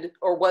awarded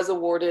or was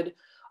awarded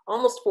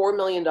almost $4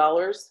 million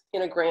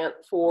in a grant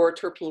for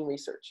terpene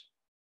research.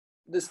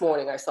 This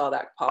morning I saw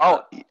that pop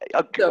up.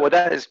 Okay. Well,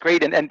 that is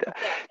great. And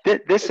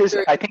this is,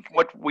 I think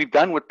what we've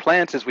done with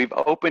plants is we've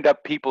opened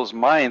up people's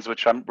minds,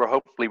 which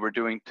hopefully we're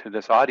doing to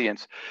this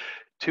audience,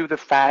 to the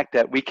fact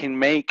that we can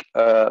make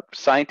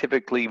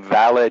scientifically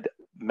valid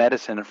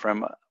medicine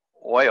from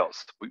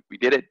oils. We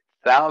did it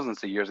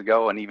thousands of years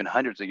ago and even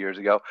hundreds of years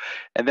ago.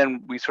 And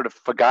then we sort of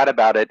forgot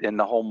about it in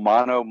the whole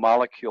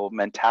monomolecule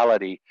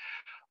mentality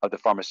of the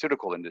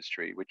pharmaceutical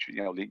industry, which,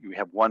 you know, you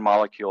have one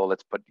molecule,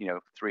 let's put,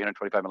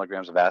 325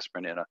 milligrams of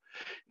aspirin in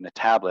a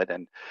tablet.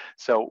 And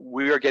so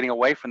we are getting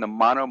away from the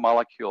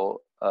monomolecule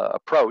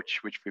approach,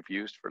 which we've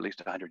used for at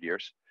least 100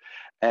 years.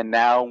 And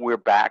now we're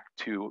back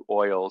to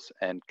oils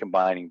and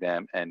combining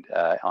them and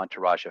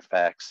entourage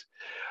effects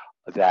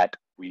that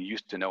we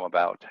used to know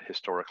about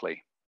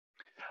historically.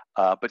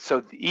 But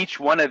so each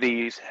one of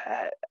these,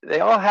 they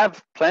all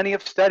have plenty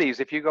of studies.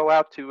 If you go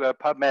out to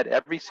PubMed,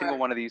 every single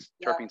one of these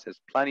terpenes has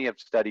plenty of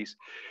studies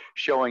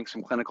showing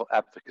some clinical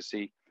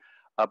efficacy,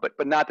 but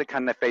not the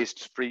kind of phase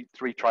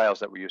three trials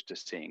that we're used to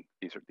seeing.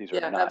 These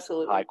are not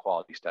high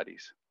quality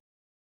studies.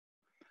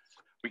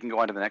 We can go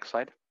on to the next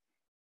slide.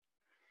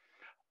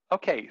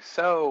 Okay,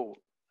 so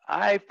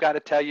I've got to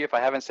tell you, if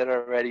I haven't said it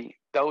already,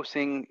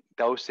 dosing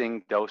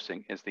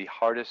is the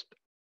hardest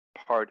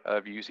part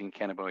of using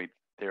cannabinoid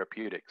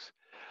therapeutics.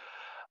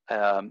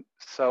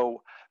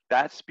 So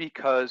that's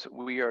because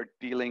we are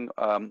dealing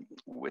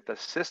with a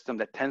system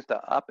that tends to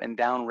up and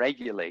down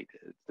regulate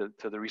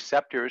to the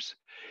receptors.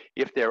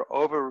 If they're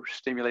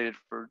overstimulated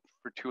for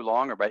too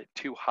long or by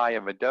too high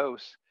of a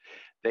dose,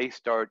 they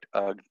start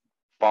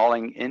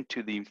falling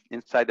into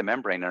inside the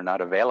membrane and are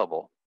not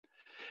available.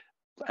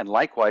 And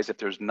likewise, if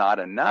there's not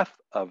enough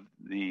of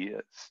the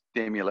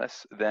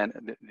stimulus,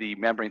 then the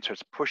membrane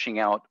starts pushing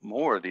out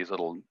more of these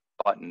little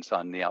buttons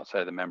on the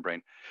outside of the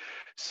membrane.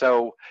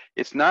 So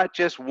it's not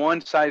just one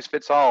size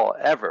fits all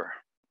ever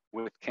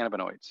with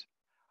cannabinoids.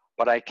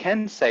 But I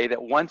can say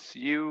that once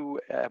you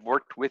have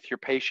worked with your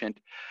patient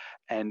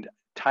and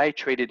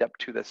titrated up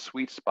to the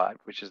sweet spot,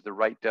 which is the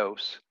right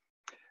dose,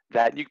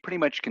 that you pretty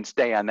much can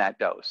stay on that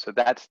dose. So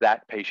that's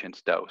that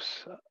patient's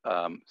dose.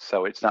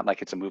 So it's not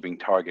like it's a moving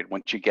target.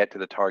 Once you get to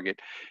the target,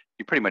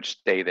 you pretty much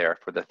stay there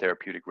for the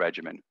therapeutic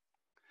regimen.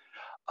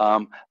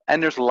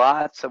 And there's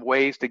lots of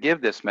ways to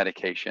give this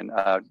medication.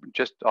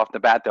 Just off the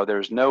bat, though,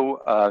 there's no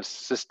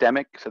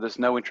systemic, so there's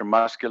no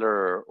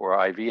intramuscular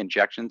or IV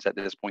injections at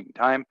this point in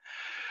time.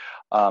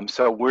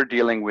 So we're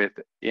dealing with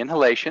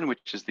inhalation,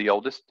 which is the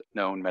oldest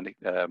known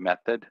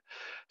method.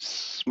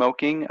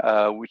 Smoking,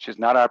 which is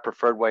not our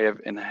preferred way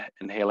of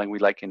inhaling. We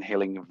like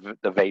inhaling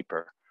the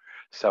vapor.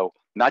 So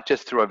not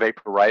just through a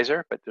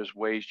vaporizer, but there's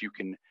ways you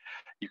can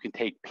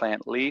take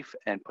plant leaf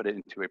and put it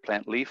into a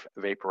plant leaf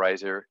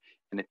vaporizer,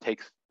 and it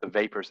takes the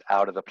vapors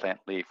out of the plant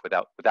leaf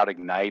without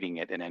igniting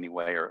it in any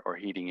way or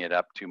heating it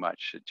up too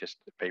much. It just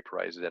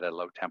vaporizes at a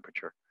low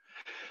temperature.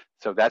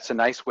 So that's a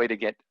nice way to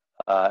get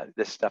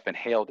this stuff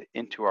inhaled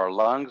into our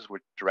lungs,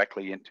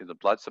 directly into the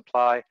blood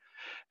supply,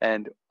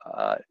 and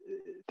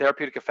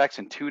therapeutic effects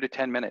in 2 to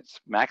 10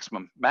 minutes,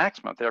 maximum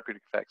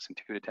therapeutic effects in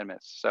 2 to 10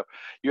 minutes. So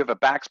you have a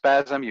back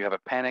spasm, you have a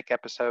panic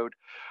episode,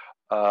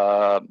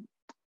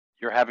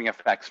 you're having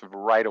effects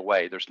right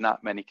away. There's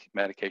not many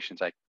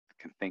medications I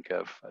can think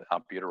of,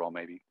 albuterol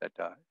maybe, that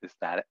is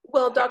that.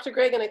 Well, Dr.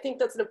 Greg, and I think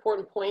that's an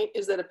important point,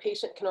 is that a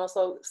patient can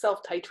also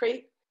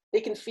self-titrate.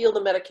 They can feel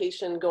the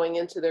medication going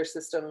into their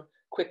system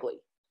quickly.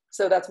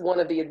 So that's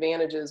one of the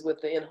advantages with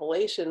the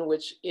inhalation,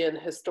 which in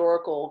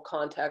historical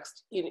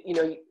context,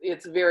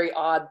 it's very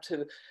odd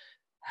to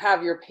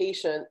have your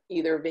patient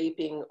either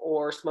vaping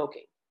or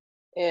smoking.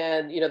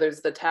 And, there's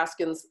the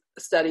Taskins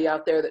study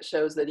out there that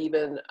shows that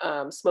even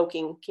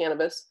smoking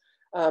cannabis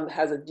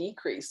has a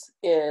decrease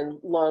in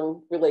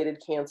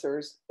lung-related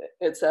cancers,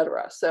 et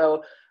cetera.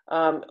 So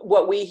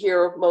what we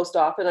hear most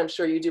often, I'm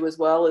sure you do as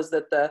well, is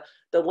that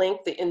the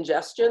length, the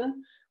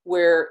ingestion,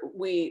 where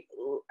we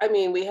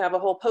have a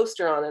whole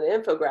poster on an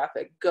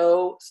infographic,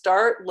 go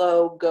start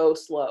low, go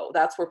slow.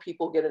 That's where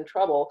people get in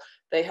trouble.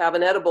 They have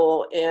an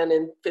edible and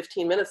in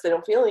 15 minutes, they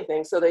don't feel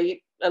anything. So they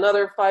eat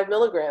another 5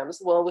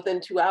 milligrams. Well,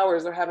 within 2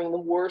 hours, they're having the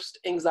worst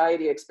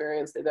anxiety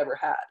experience they've ever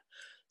had.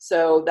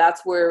 So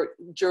that's where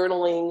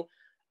journaling,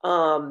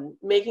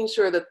 making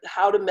sure that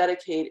how to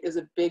medicate is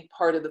a big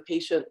part of the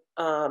patient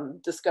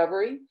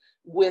discovery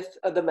with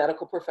the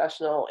medical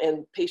professional,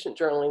 and patient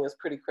journaling is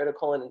pretty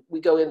critical. And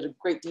we go into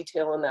great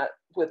detail on that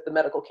with the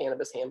medical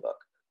cannabis handbook.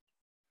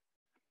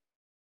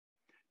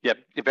 Yeah,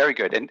 very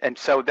good. And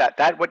so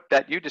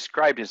what you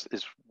described is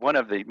one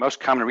of the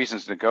most common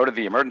reasons to go to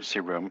the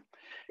emergency room.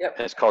 Yep.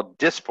 It's called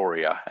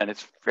dysphoria, and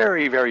it's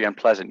very, very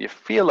unpleasant. You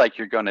feel like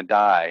you're going to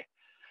die.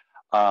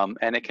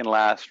 And it can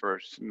last for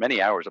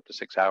many hours, up to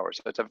 6 hours.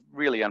 So it's a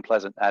really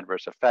unpleasant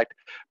adverse effect,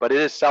 but it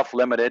is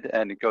self-limited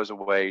and it goes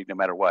away no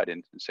matter what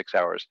in 6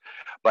 hours.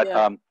 But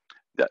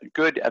the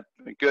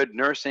good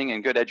nursing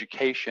and good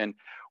education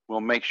we'll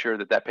make sure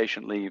that that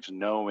patient leaves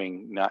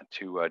knowing not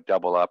to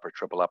double up or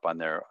triple up on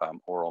their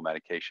oral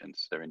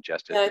medications, their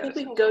ingested Yeah, I medicine.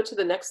 think we can go to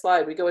the next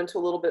slide. We go into a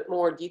little bit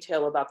more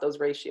detail about those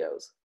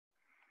ratios.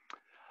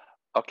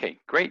 Okay,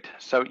 great.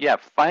 So yeah,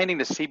 finding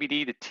the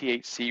CBD to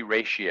THC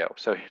ratio.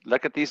 So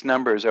look at these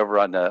numbers over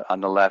on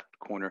the left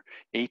corner,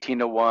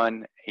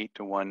 18:1,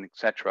 8:1,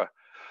 etc.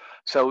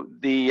 So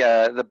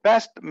the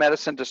best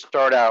medicine to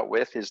start out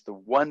with is the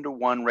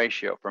 1:1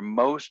 ratio for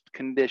most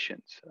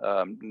conditions,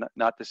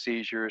 not the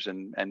seizures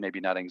and maybe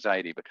not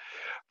anxiety, but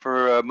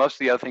for most of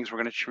the other things we're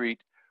going to treat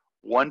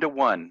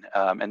 1:1,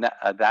 and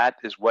that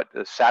is what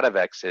the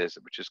Sativex is,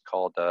 which is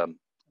called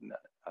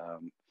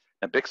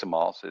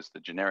nabiximols is the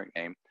generic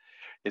name,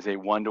 is a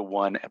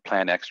 1:1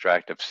 plant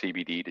extract of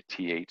CBD to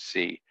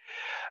THC.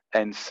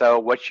 And so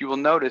what you will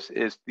notice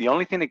is the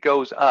only thing that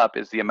goes up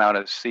is the amount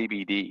of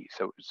CBD.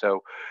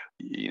 So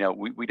you know,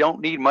 we don't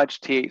need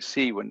much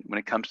THC when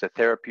it comes to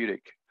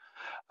therapeutic.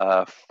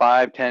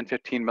 5, 10,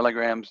 15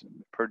 milligrams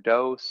per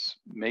dose,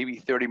 maybe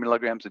 30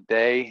 milligrams a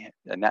day,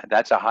 and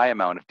that's a high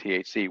amount of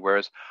THC,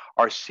 whereas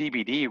our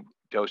CBD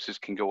doses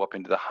can go up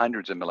into the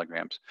hundreds of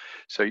milligrams.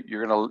 So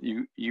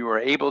you are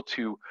able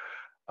to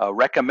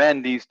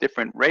recommend these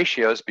different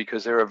ratios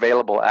because they're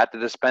available at the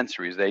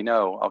dispensaries. They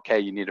know, okay,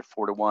 you need a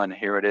 4:1.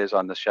 Here it is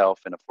on the shelf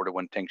in a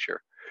 4:1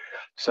 tincture.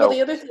 So, well,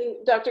 the other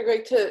thing, Dr.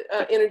 Greg, to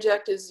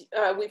interject is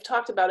we've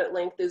talked about at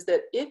length is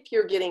that if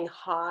you're getting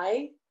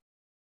high,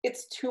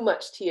 it's too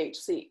much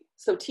THC.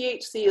 So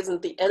THC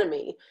isn't the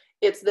enemy.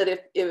 It's that if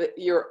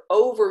you're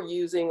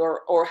overusing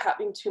or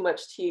having too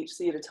much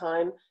THC at a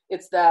time,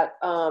 it's that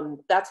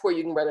that's where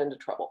you can run into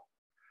trouble.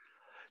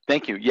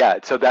 Thank you. Yeah.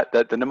 So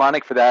the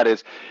mnemonic for that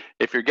is,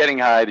 if you're getting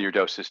high, your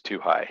dose is too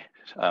high.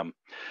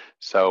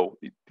 So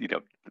you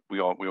know, we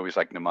always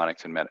like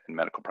mnemonics in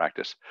medical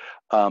practice.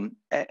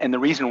 And the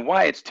reason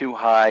why it's too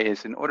high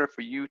is in order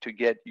for you to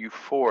get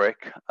euphoric.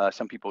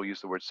 Some people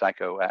use the word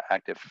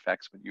psychoactive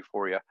effects with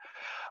euphoria.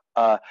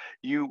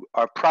 You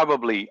are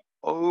probably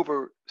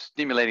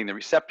overstimulating the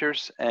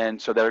receptors, and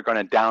so they're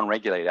going to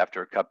downregulate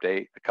after a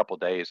couple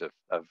days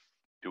of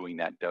doing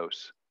that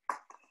dose.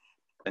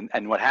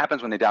 And what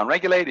happens when they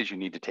downregulate is you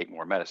need to take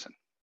more medicine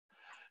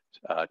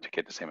to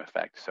get the same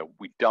effect. So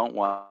we don't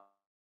want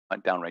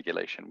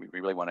downregulation. We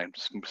really want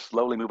to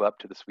slowly move up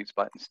to the sweet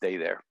spot and stay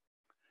there.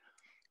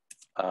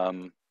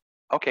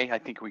 Okay, I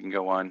think we can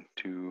go on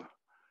to,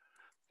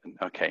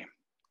 okay.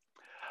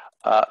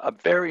 A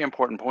very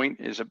important point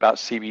is about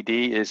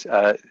CBD is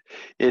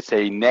it's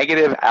a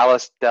negative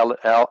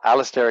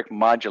allosteric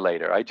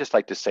modulator. I just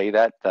like to say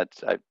that.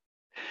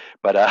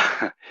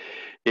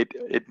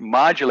 It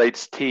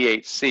modulates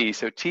THC.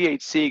 So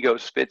THC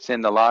fits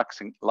in the lock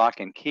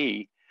and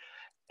key,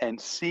 and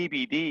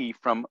CBD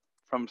from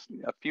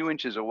a few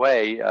inches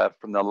away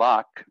from the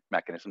lock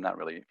mechanism, not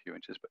really a few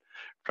inches, but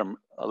from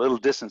a little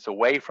distance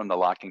away from the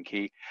lock and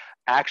key,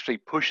 actually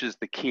pushes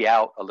the key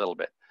out a little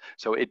bit.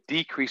 So it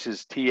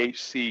decreases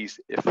THC's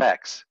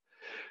effects.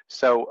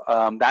 So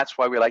that's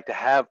why we like to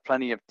have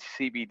plenty of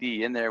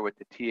CBD in there with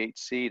the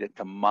THC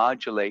to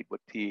modulate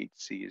what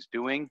THC is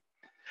doing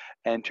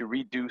and to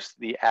reduce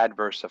the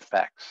adverse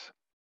effects.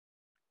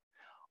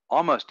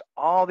 Almost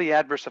all the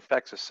adverse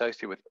effects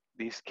associated with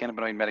these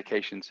cannabinoid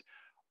medications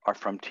are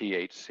from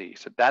THC.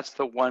 So that's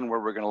the one where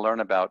we're going to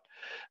learn about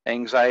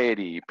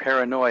anxiety,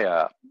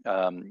 paranoia,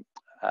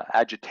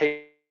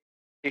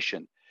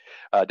 agitation,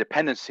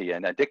 dependency,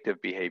 and addictive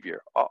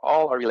behavior.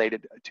 All are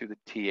related to the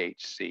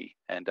THC,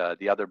 and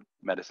the other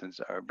medicines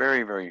are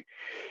very, very,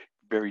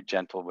 very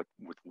gentle with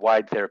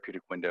wide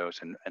therapeutic windows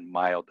and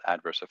mild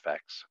adverse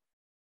effects.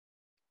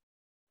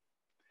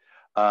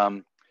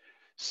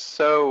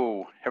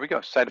 So here we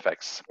go, side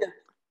effects. Yeah.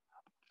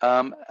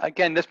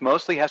 Again, this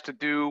mostly has to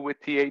do with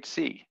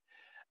THC.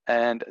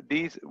 And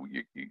these,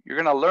 you're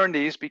going to learn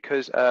these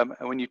because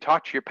when you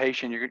talk to your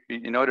patient,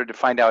 in order to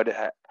find out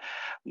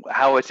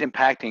how it's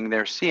impacting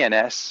their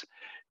CNS,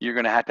 you're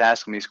going to have to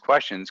ask them these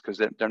questions because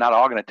they're not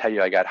all going to tell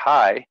you I got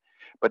high,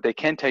 but they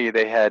can tell you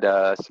they had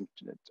some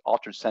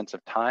altered sense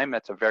of time.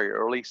 That's a very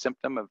early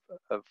symptom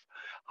of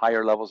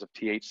higher levels of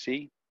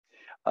THC.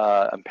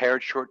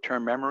 Impaired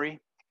short-term memory,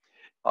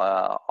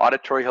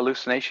 auditory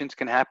hallucinations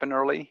can happen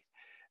early.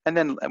 And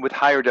then with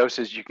higher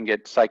doses, you can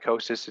get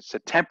psychosis. It's a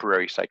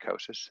temporary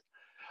psychosis,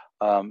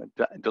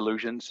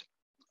 delusions,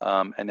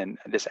 and then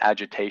this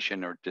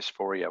agitation or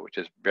dysphoria, which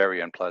is very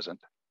unpleasant.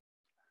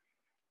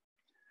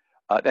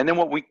 And then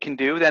what we can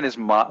do then is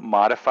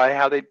modify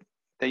how they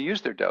use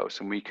their dose,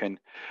 and we can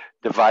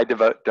divide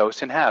the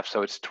dose in half.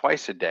 So it's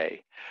twice a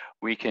day.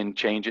 We can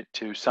change it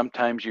to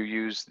sometimes you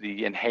use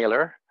the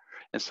inhaler,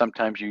 and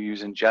sometimes you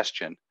use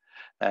ingestion.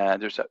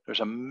 There's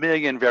a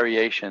million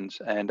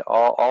variations, and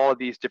all of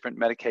these different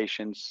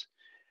medications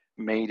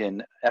made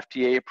in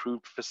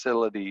FDA-approved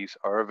facilities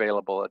are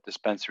available at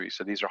dispensaries.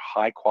 So these are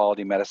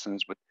high-quality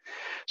medicines with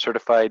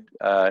certified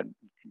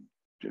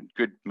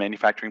good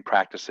manufacturing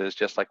practices,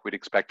 just like we'd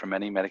expect from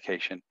any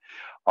medication,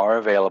 are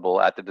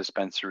available at the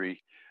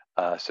dispensary,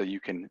 so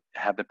you can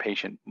have the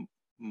patient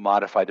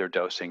modify their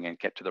dosing and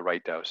get to the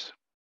right dose.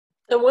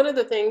 And one of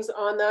the things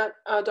on that,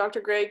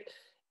 Dr. Greg,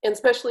 and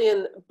especially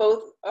in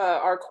both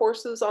our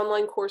courses,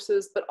 online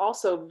courses, but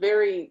also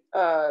very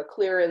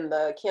clear in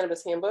the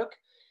Cannabis Handbook,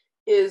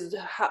 is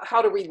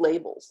how to read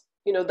labels.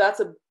 You know, that's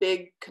a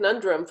big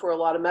conundrum for a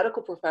lot of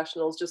medical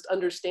professionals, just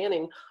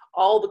understanding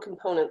all the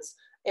components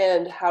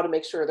and how to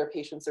make sure their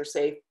patients are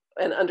safe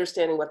and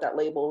understanding what that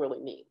label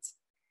really means.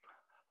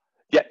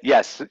 Yeah,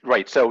 yes,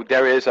 right. So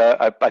there is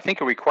I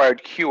think a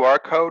required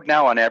QR code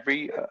now on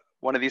every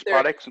one of these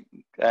products.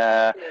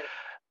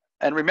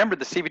 And remember,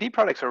 the CBD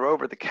products are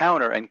over the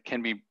counter and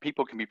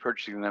people can be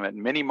purchasing them at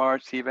mini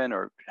marts even,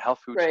 or health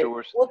food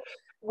stores.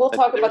 We'll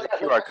talk about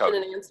that in the QR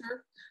question and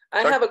answer.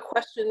 I have a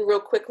question real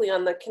quickly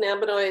on the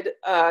cannabinoid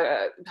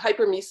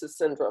hypermesis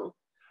syndrome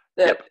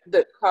that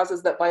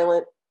causes that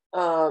violent,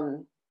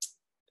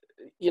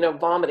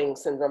 vomiting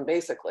syndrome,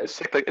 basically.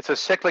 It's a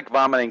cyclic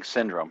vomiting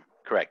syndrome,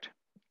 correct?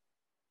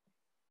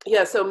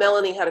 Yeah, so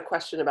Melanie had a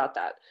question about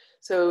that.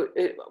 So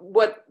it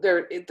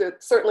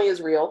certainly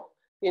is real.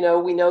 You know,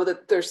 we know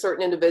that there's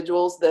certain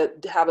individuals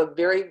that have a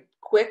very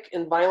quick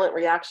and violent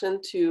reaction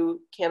to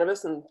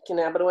cannabis and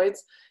cannabinoids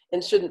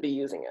and shouldn't be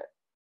using it.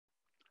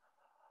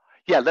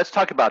 Yeah, let's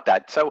talk about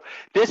that. So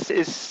this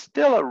is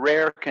still a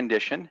rare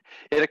condition.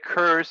 It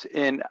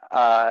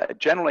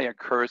generally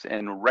occurs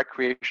in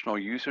recreational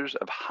users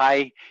of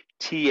high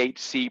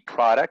THC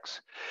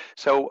products.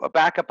 So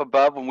back up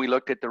above, when we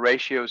looked at the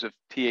ratios of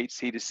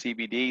THC to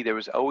CBD, there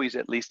was always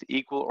at least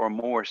equal or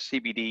more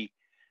CBD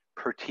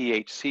per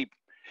THC.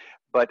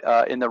 But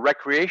in the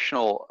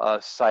recreational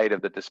side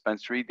of the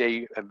dispensary,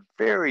 they have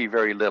very,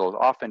 very little,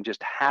 often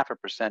just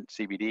 0.5%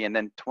 CBD and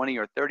then 20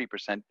 or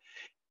 30%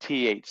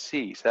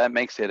 THC. So that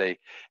makes it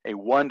a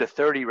 1 to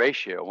 30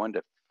 ratio, 1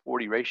 to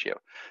 40 ratio.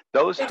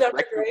 Those. Hey,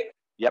 Dr. Greg.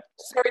 Yep.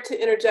 Sorry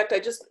to interject. I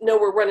just know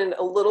we're running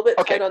a little bit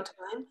tight on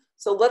time.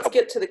 So let's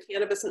get to the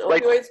cannabis and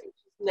opioids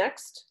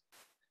next.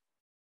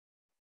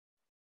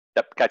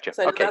 Yep, gotcha.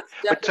 Okay,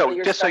 but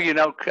so just so you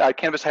know,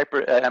 cannabis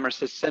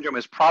hyperemesis syndrome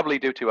is probably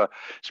due to a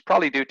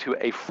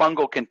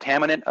fungal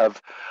contaminant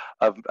of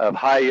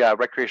high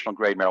recreational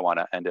grade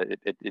marijuana, and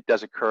it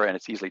does occur and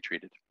it's easily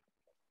treated.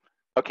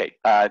 Okay,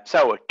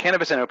 so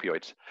cannabis and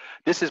opioids.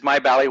 This is my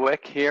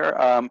bailiwick here,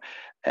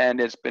 and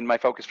it's been my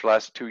focus for the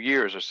last 2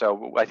 years or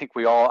so. I think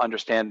we all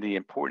understand the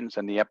importance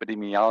and the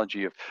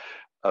epidemiology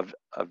of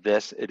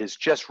this. It is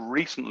just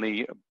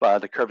recently,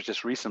 the curve is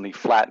just recently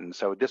flattened.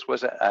 So this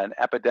was an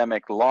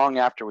epidemic long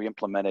after we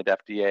implemented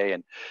FDA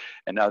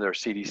and other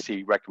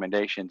CDC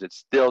recommendations. It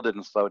still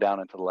didn't slow down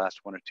until the last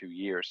 1 or 2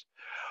 years.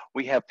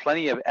 We have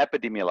plenty of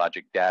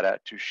epidemiologic data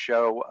to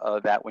show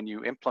that when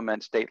you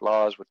implement state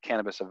laws with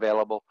cannabis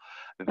available,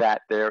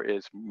 that there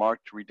is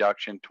marked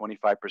reduction,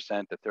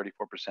 25% to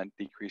 34%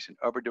 decrease in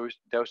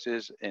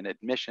overdoses, in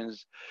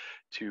admissions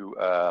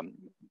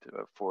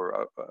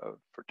for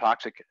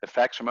toxic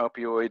effects from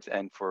opioids,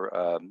 and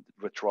for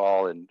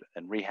withdrawal and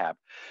rehab.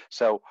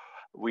 So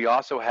we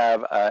also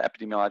have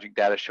epidemiologic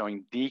data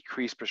showing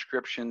decreased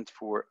prescriptions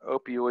for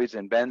opioids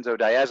and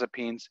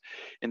benzodiazepines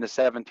in the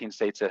 17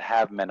 states that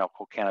have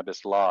medical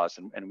cannabis laws,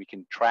 and we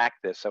can track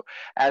this. So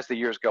as the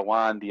years go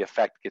on, the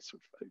effect gets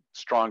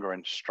stronger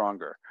and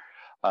stronger.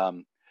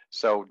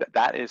 So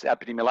that is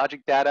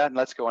epidemiologic data, and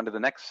let's go on to the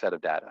next set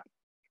of data.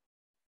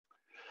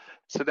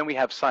 So then we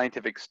have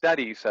scientific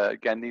studies.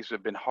 Again, these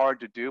have been hard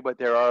to do, but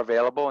they are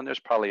available, and there's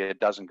probably a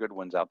dozen good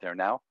ones out there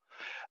now.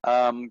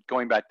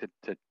 Going back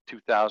to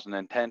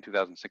 2010,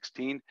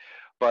 2016,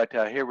 but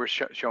here we're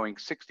showing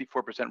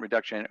 64%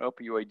 reduction in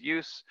opioid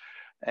use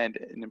and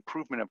an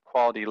improvement of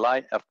quality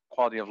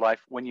of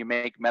life when you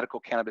make medical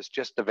cannabis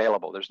just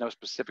available. There's no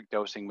specific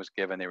dosing was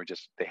given.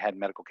 They had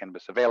medical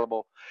cannabis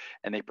available,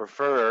 and they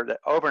prefer that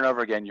over and over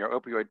again. Your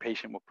opioid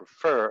patient will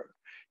prefer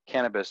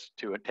cannabis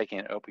to taking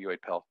an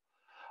opioid pill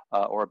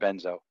or a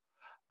benzo.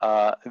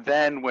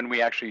 Then when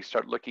we actually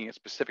start looking at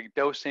specific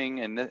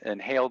dosing and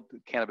inhaled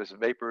cannabis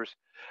vapors,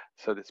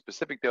 so the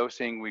specific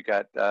dosing, we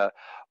got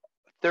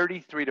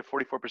 33 to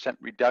 44%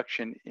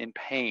 reduction in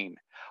pain.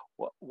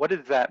 What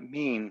does that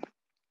mean?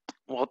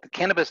 Well, the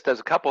cannabis does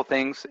a couple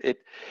things. It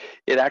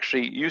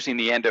actually, using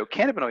the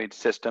endocannabinoid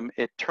system,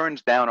 it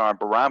turns down our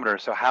barometer,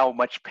 so how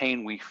much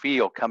pain we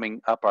feel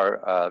coming up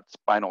our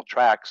spinal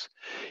tracts.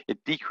 It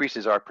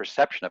decreases our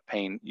perception of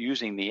pain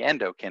using the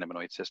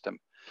endocannabinoid system.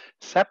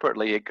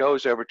 Separately, it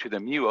goes over to the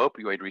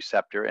mu-opioid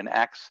receptor and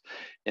acts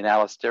in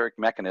allosteric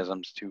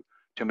mechanisms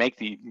to make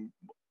the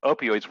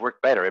opioids work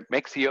better. It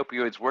makes the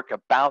opioids work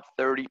about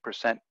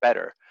 30%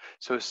 better.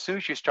 So as soon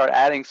as you start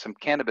adding some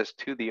cannabis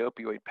to the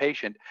opioid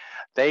patient,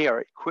 they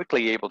are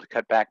quickly able to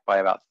cut back by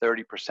about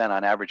 30%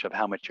 on average of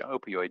how much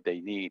opioid they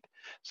need.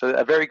 So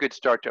a very good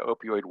start to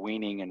opioid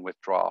weaning and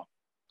withdrawal.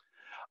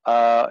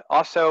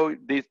 Also,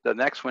 the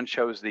next one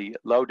shows the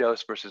low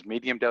dose versus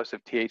medium dose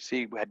of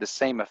THC. We had the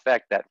same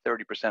effect, that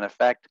 30%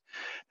 effect.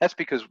 That's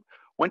because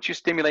once you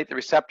stimulate the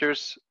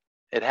receptors,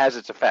 it has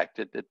its effect.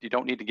 You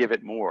don't need to give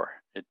it more.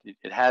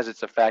 It has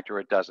its effect or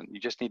it doesn't. You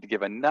just need to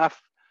give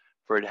enough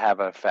for it to have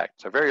an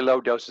effect. So very low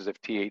doses of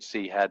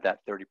THC had that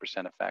 30%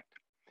 effect.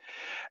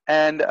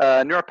 And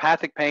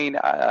neuropathic pain,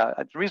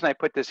 the reason I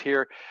put this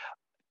here,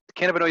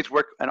 Cannabinoids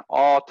work on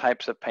all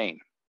types of pain.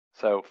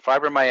 So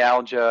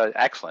fibromyalgia,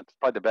 excellent. It's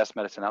probably the best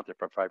medicine out there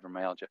for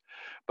fibromyalgia.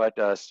 But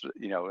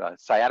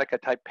sciatica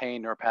type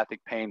pain, neuropathic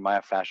pain,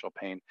 myofascial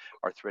pain,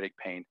 arthritic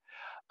pain,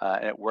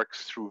 and it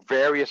works through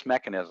various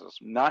mechanisms,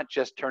 not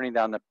just turning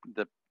down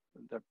the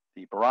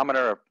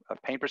barometer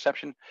of pain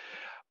perception,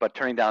 but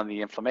turning down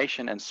the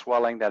inflammation and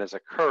swelling that is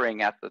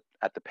occurring at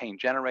the pain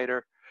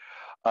generator,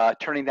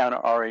 turning down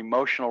our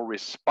emotional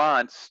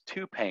response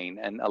to pain.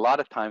 And a lot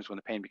of times when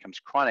the pain becomes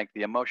chronic,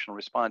 the emotional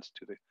response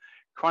to the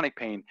chronic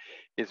pain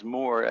is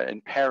more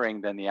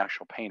impairing than the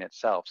actual pain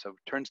itself. So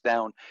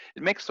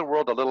it makes the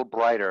world a little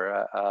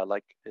brighter,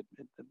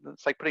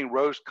 it's like putting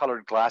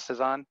rose-colored glasses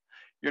on.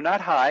 You're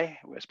not high,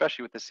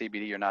 especially with the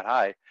CBD, you're not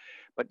high,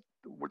 but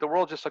the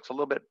world just looks a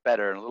little bit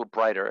better and a little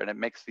brighter, and it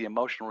makes the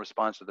emotional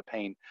response to the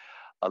pain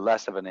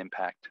less of an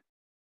impact.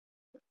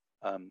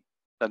 Now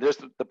there's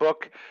the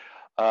book.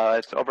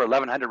 It's over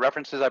 1,100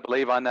 references, I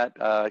believe, on that,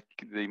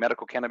 the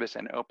medical cannabis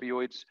and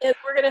opioids. And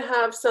we're going to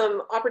have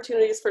some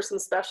opportunities for some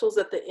specials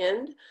at the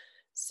end.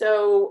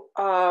 So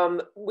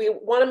we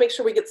want to make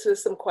sure we get to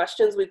some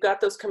questions. We've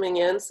got those coming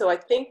in. So I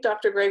think,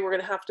 Dr. Gray, we're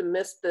going to have to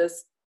miss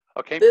this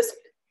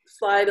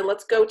slide, and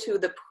let's go to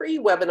the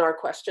pre-webinar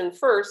question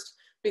first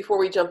before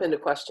we jump into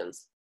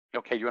questions.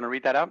 Okay, you want to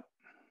read that out?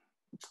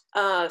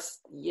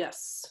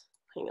 Yes.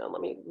 Hang on,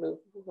 let me move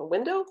the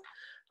window.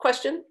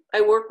 Question: I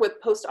work with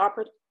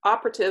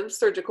post-operative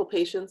surgical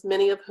patients,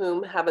 many of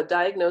whom have a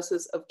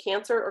diagnosis of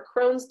cancer or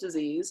Crohn's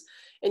disease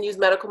and use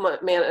medical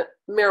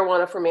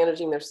marijuana for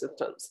managing their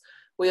symptoms.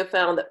 We have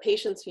found that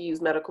patients who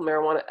use medical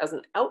marijuana as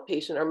an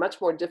outpatient are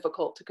much more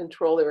difficult to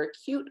control their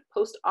acute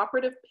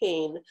post-operative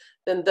pain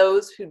than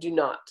those who do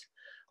not.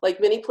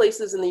 Like many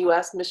places in the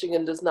US,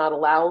 Michigan does not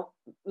allow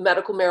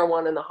medical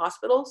marijuana in the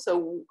hospital.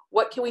 So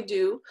what can we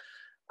do?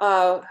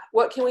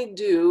 What can we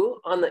do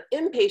on the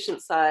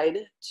inpatient side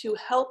to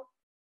help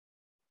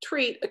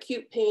treat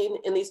acute pain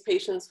in these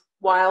patients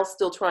while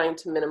still trying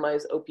to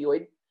minimize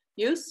opioid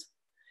use?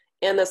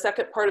 And the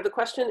second part of the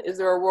question, is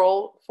there a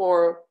role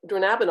for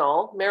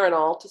dronabinol,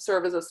 Marinol, to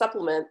serve as a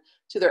supplement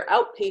to their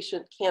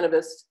outpatient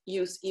cannabis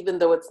use, even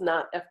though it's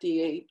not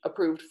FDA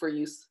approved for the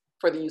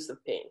use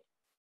of pain?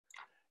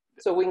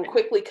 So we can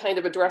quickly kind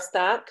of address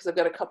that because I've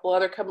got a couple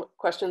other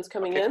questions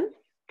coming in.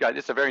 Got it.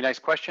 It's a very nice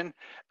question.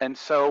 And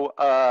so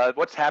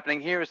what's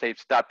happening here is they've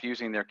stopped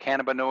using their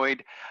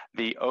cannabinoid.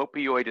 The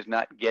opioid is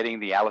not getting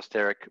the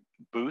allosteric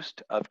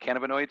boost of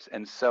cannabinoids.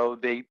 And so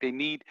they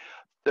need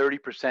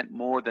 30%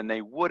 more than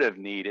they would have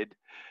needed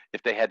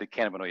if they had the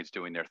cannabinoids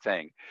doing their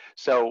thing.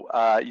 So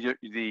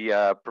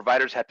the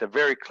providers have to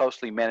very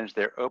closely manage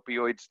their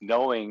opioids,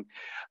 knowing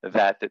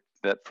that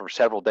for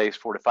several days,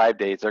 4 to 5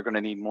 days, they're going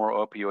to need more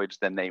opioids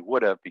than they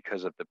would have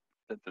because of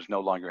there's no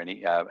longer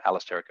any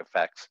allosteric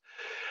effects.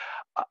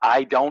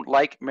 I don't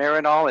like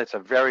Marinol. It's a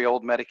very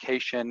old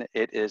medication.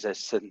 It is a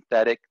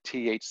synthetic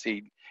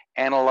THC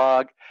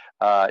analog.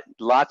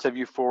 Lots of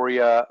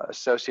euphoria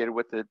associated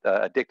with it,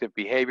 addictive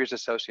behaviors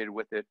associated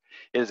with it.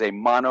 It is a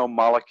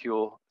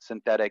monomolecule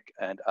synthetic,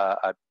 and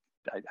I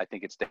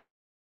think its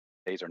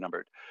days are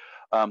numbered.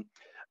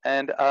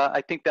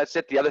 I think that's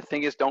it. The other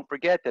thing is, don't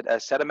forget that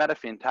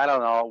acetaminophen,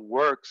 Tylenol,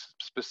 works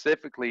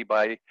specifically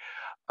by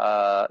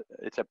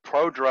it's a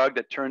prodrug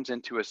that turns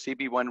into a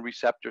CB1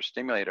 receptor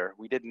stimulator.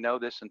 We didn't know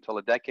this until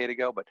a decade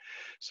ago, but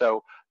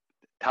so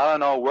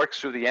Tylenol works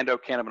through the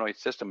endocannabinoid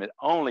system. It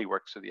only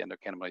works through the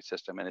endocannabinoid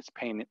system, and its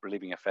pain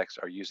relieving effects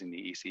are using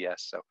the ECS.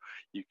 So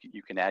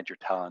you can add your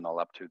Tylenol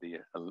up to the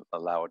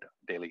allowed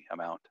daily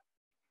amount.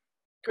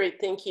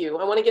 Great, thank you.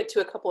 I want to get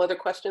to a couple other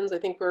questions. I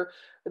think we're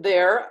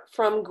there.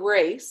 From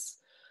Grace.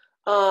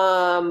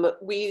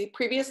 We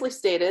previously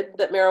stated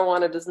that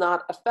marijuana does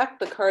not affect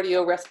the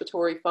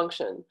cardiorespiratory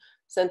function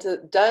since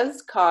it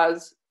does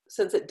cause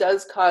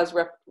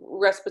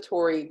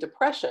respiratory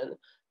depression,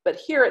 but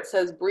here it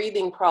says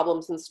breathing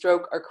problems and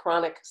stroke are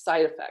chronic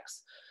side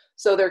effects.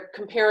 So they're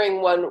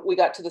comparing when we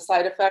got to the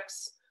side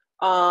effects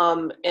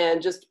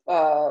and just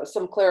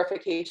some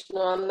clarification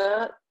on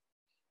that.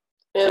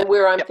 And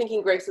where I'm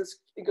thinking, Grace, is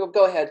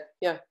go ahead.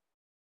 Yeah.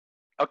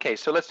 Okay,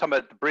 so let's talk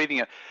about the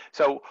breathing.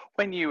 So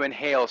when you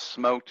inhale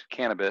smoked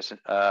cannabis,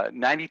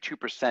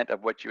 92%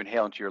 of what you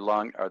inhale into your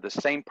lung are the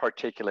same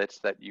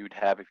particulates that you'd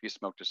have if you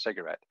smoked a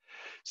cigarette.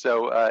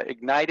 So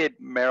ignited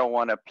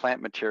marijuana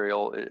plant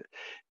material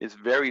is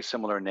very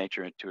similar in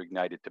nature to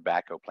ignited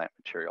tobacco plant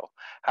material.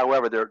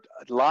 However,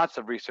 lots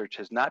of research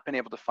has not been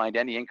able to find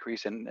any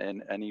increase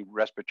in any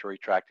respiratory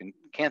tract in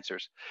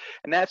cancers.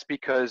 And that's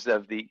because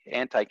of the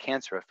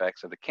anti-cancer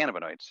effects of the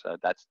cannabinoids.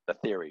 That's the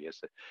theory, is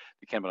that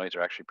the cannabinoids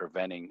are actually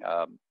preventing.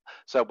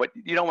 But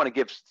you don't want to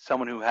give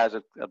someone who has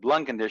a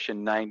lung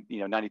condition,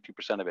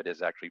 92% of it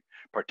is actually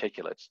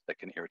particulates that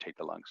can irritate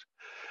the lungs.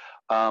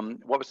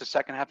 What was the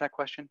second half of that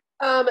question?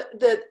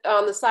 That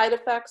on the side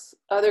effects,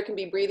 there can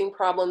be breathing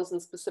problems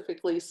and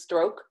specifically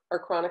stroke or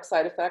chronic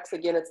side effects.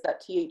 Again, it's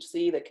that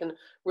THC that can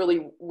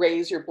really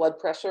raise your blood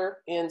pressure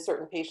in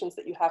certain patients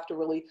that you have to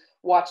really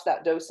watch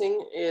that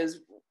dosing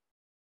is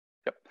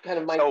kind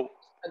of my...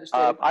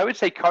 understanding? I would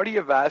say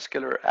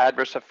cardiovascular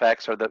adverse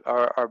effects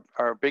are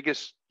our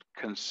biggest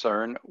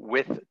concern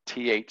with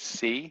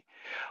THC.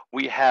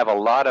 We have a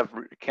lot of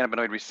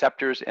cannabinoid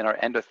receptors in our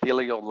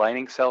endothelial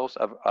lining cells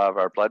of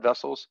our blood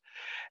vessels.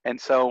 And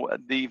so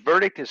the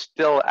verdict is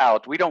still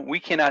out. We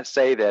cannot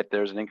say that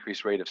there's an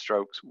increased rate of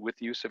strokes with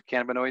use of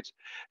cannabinoids.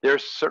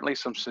 There's certainly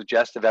some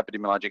suggestive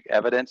epidemiologic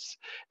evidence,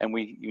 and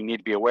you need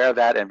to be aware of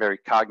that and very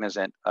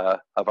cognizant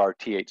of our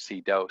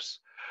THC dose.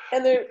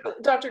 And there,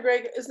 Dr.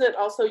 Gregg, isn't it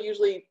also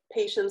usually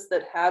patients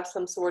that have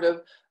some sort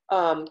of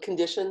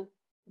condition,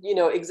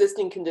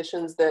 existing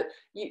conditions that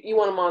you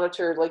want to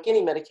monitor, like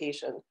any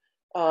medication?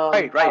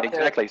 Right,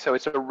 exactly. So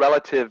it's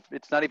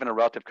not even a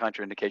relative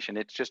contraindication.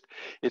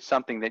 It's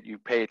something that you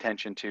pay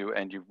attention to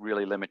and you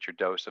really limit your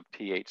dose of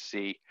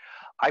THC.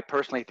 I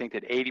personally think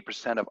that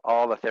 80% of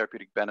all the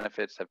therapeutic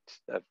benefits of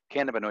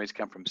cannabinoids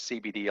come from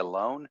CBD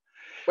alone.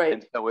 Right.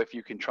 And so if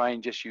you can try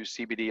and just use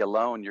CBD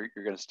alone, you're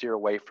going to steer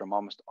away from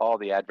almost all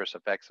the adverse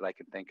effects that I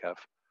can think of.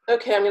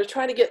 Okay, I'm going to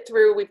try to get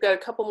through. We've got a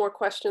couple more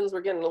questions.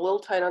 We're getting a little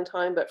tight on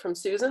time, but from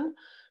Susan.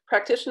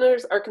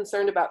 Practitioners are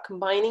concerned about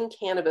combining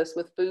cannabis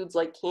with foods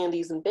like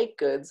candies and baked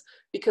goods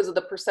because of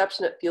the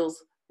perception it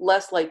feels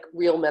less like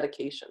real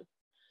medication.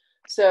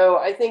 So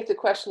I think the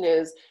question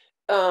is,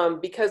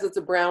 because it's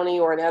a brownie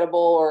or an edible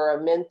or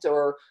a mint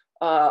or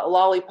a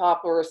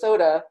lollipop or a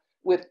soda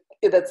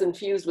that's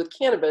infused with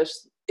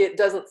cannabis, it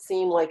doesn't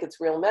seem like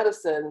it's real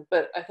medicine.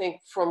 But I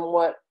think from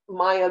what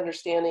my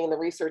understanding and the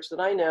research that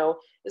I know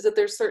is that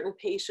there's certain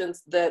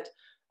patients that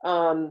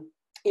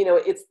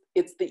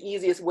it's the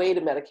easiest way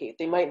to medicate.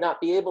 They might not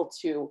be able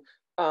to,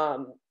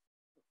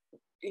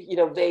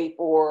 vape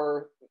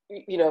or,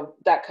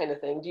 that kind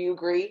of thing. Do you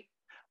agree?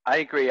 I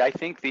agree. I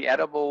think the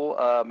edible,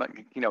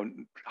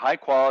 high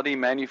quality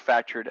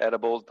manufactured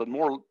edibles, the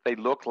more they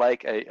look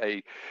like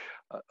a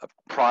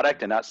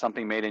product and not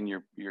something made in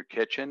your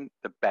kitchen,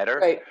 the better.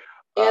 Right.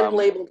 And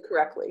labeled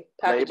correctly.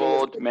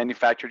 Labeled,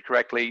 manufactured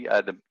correctly,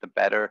 the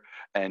better,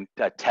 and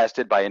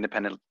tested by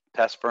independent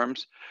test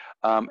firms.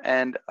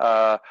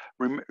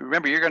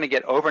 Remember, you're going to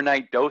get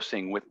overnight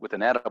dosing with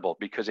an edible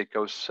because it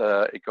goes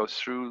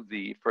through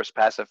the first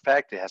pass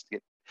effect.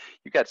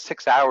 You've got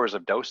 6 hours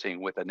of dosing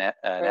with an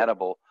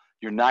edible.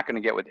 You're not going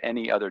to get with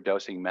any other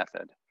dosing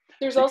method.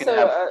 There's so also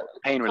a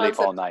pain relief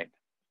all night.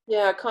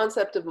 Yeah, a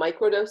concept of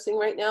microdosing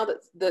right now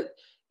that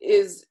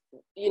is,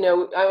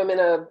 I'm in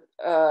a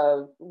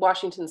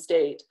Washington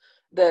state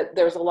that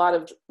there's a lot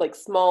of like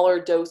smaller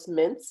dose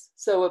mints.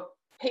 So a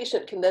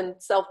patient can then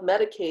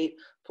self-medicate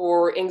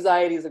for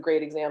anxiety is a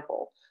great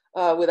example,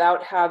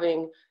 without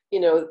having,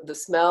 the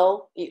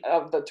smell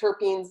of the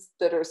terpenes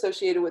that are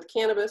associated with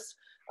cannabis,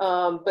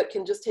 but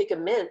can just take a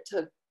mint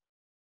to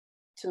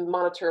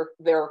monitor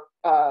their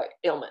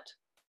ailment.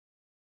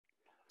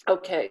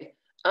 Okay,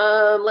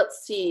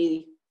 let's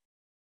see.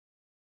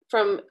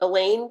 From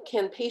Elaine,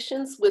 can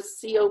patients with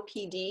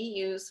COPD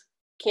use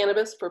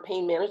cannabis for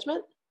pain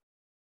management?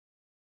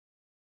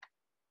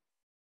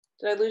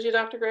 Did I lose you,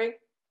 Dr. Gregg?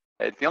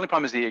 The only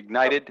problem is the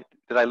ignited.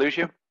 Did I lose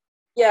you?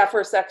 Yeah,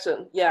 for a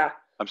section. Yeah.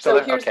 I'm still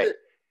there. Okay.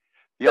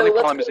 The only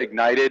problem is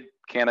ignited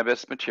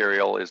cannabis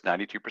material is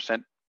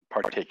 92%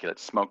 particulates,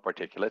 smoke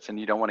particulates, and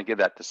you don't want to give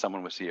that to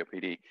someone with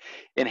COPD.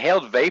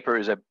 Inhaled vapor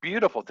is a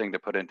beautiful thing to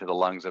put into the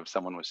lungs of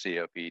someone with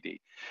COPD.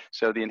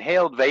 So the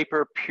inhaled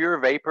vapor, pure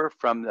vapor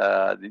from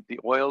the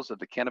oils of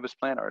the cannabis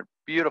plant are a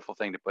beautiful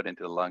thing to put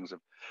into the lungs of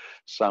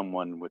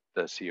someone with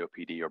the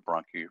COPD or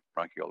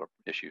bronchial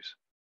issues,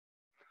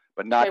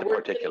 but not the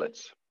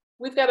particulates.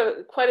 We've got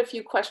quite a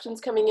few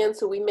questions coming in,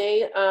 so we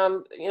may,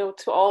 to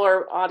all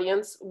our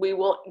audience, we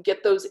will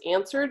get those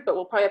answered, but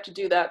we'll probably have to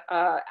do that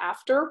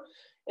after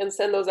and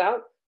send those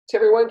out to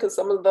everyone because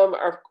some of them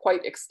are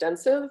quite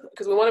extensive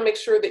because we want to make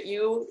sure that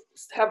you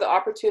have the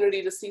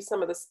opportunity to see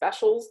some of the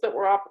specials that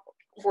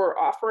we're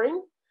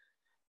offering.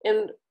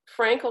 And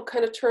Frank, I'll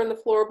kind of turn the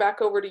floor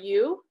back over to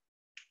you.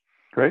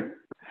 Great.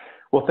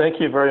 Well,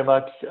 thank you very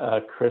much,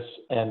 Chris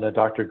and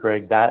Dr.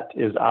 Gregg. That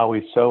is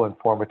always so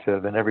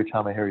informative, and every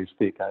time I hear you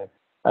speak, I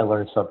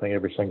learn something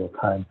every single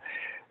time.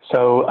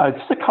 So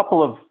just a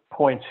couple of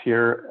points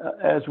here.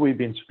 As we've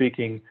been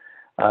speaking,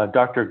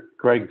 Dr.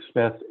 Greg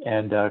Smith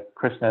and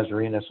Chris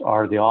Nazarinas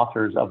are the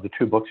authors of the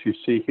two books you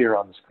see here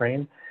on the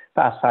screen,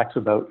 Fast Facts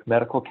About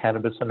Medical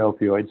Cannabis and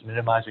Opioids,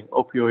 Minimizing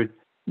Opioid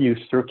Use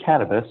Through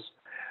Cannabis.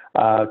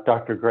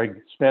 Dr.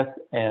 Greg Smith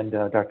and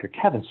Dr.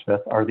 Kevin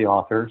Smith are the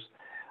authors.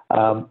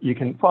 You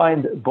can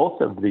find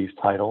both of these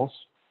titles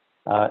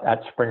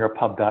at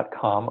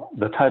springerpub.com.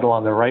 The title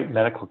on the right,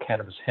 Medical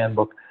Cannabis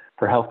Handbook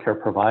for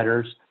Healthcare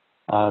Providers.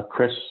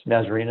 Chris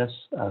Nazarinas,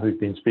 who's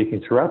been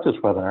speaking throughout this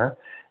webinar,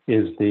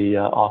 is the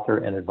author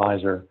and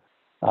advisor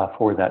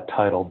for that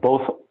title.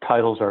 Both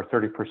titles are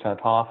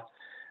 30% off.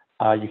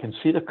 You can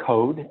see the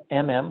code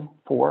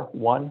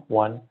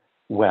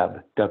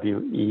MM411WEB,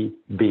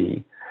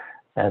 W-E-B,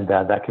 and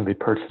that can be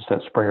purchased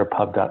at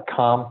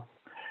springerpub.com.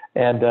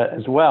 And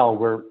as well,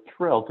 we're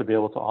thrilled to be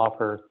able to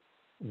offer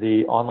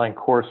the online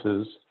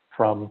courses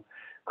from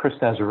Chris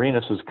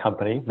Nazarinas'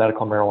 company,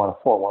 Medical Marijuana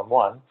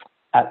 411,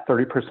 at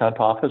 30%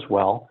 off as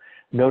well.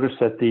 notice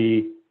that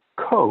the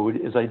code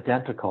is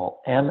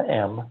identical.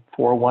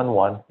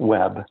 MM411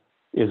 web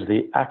is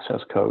the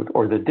access code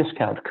or the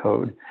discount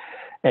code.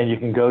 And you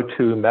can go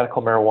to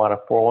Medical Marijuana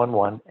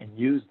 411 and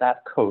use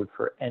that code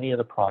for any of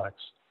the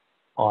products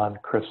on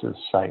Chris's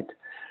site.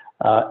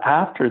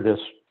 After this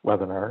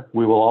webinar,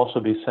 we will also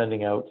be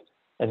sending out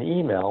an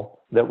email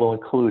that will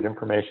include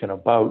information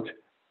about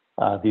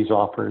these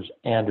offers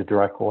and a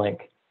direct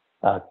link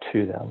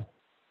to them.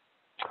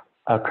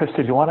 Chris,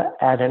 did you want to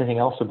add anything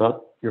else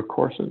about your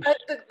courses?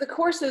 The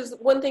courses,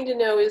 one thing to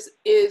know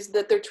is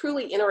that they're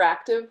truly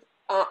interactive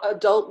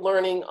adult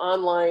learning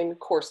online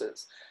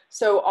courses.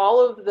 So all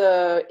of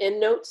the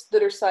endnotes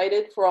that are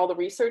cited for all the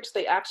research,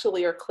 they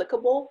actually are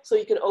clickable. So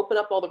you can open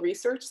up all the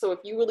research. So if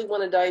you really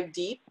want to dive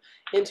deep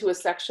into a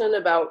section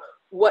about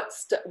what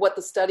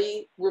the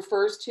study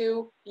refers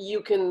to,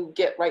 you can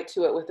get right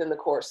to it within the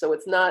course. So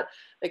it's not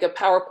like a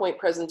PowerPoint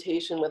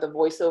presentation with a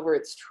voiceover.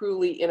 It's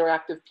truly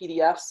interactive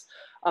PDFs.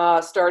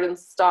 Start and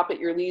stop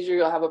at your leisure.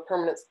 You'll have a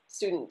permanent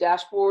student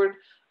dashboard.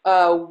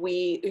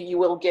 You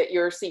will get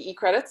your CE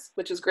credits,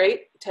 which is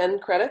great, 10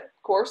 credit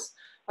course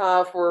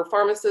for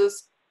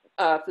pharmacists,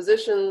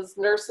 physicians,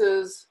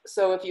 nurses.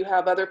 So if you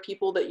have other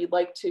people that you'd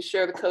like to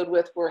share the code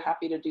with, we're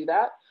happy to do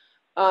that.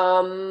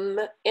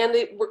 And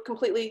we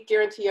completely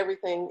guarantee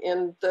everything.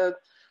 In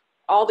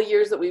all the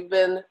years that we've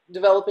been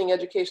developing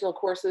educational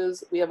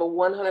courses, we have a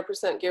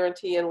 100%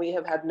 guarantee, and we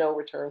have had no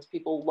returns.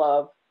 People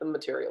love the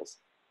materials.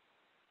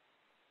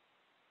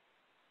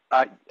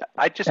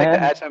 I'd just like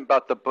to add something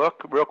about the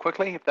book real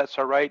quickly, if that's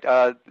all right.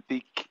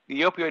 The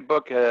opioid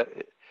book,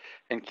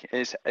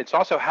 it's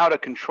also how to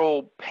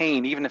control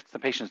pain, even if the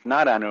patient's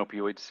not on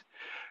opioids,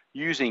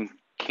 using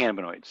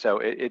cannabinoids. So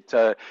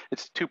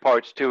it's two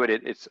parts to it.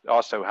 It's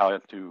also how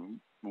to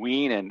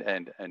wean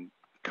and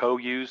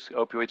co-use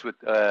opioids with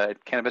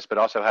cannabis, but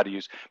also how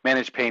to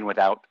manage pain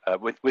without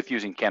with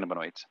using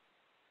cannabinoids.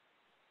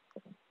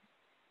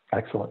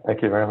 Excellent.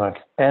 Thank you very much.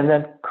 And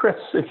then, Chris,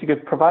 if you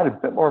could provide a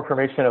bit more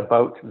information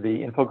about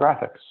the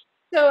infographics.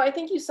 So I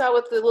think you saw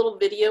with the little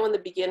video in the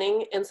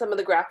beginning and some of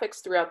the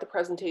graphics throughout the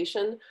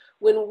presentation,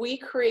 when we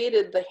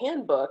created the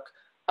handbook,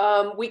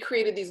 we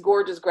created these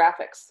gorgeous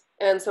graphics.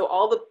 And so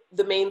all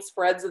the main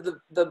spreads of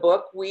the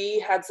book, we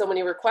had so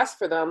many requests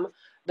for them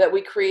that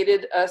we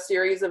created a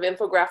series of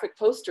infographic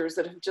posters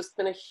that have just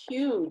been a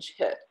huge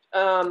hit.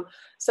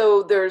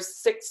 So there's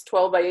 6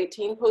 12 by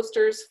 18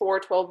 posters, 4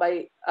 24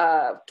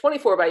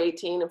 by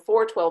 18, and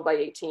 4 12 by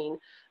 18.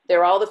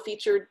 They're all the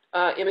featured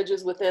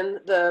images within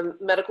the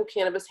medical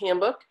cannabis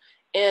handbook,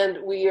 and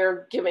we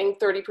are giving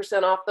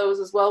 30% off those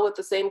as well with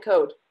the same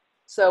code.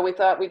 So we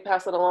thought we'd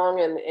pass it along,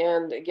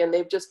 and again,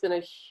 they've just been a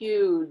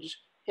huge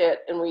hit,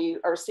 and we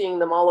are seeing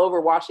them all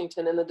over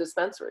Washington in the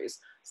dispensaries.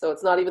 So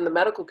it's not even the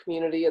medical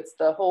community, it's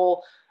the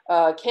whole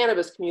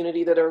cannabis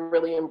community that are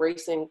really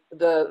embracing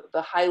the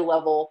high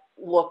level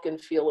look and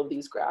feel of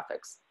these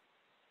graphics.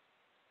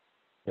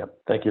 Yep,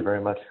 thank you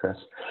very much, Chris.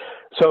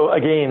 So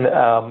again,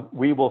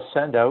 we will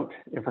send out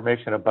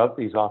information about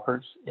these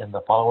offers in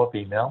the follow-up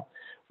email.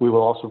 We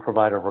will also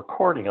provide a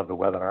recording of the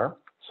webinar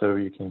so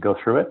you can go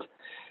through it.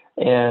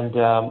 And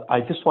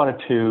I just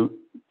wanted to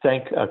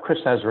thank Chris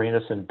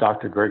Nazarinas and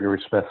Dr.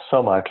 Gregory Smith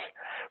so much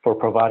for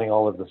providing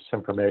all of this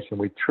information.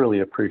 We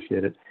truly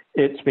appreciate it.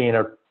 It's been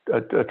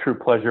a true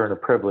pleasure and a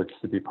privilege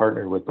to be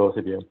partnered with both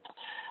of you.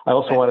 I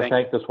also want to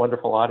thank this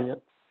wonderful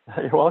audience.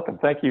 You're welcome.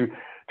 Thank you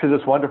to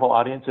this wonderful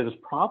audience. It is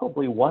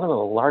probably one of the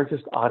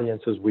largest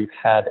audiences we've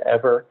had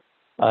ever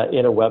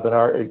in a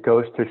webinar. It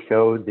goes to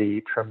show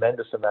the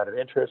tremendous amount of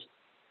interest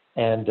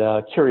and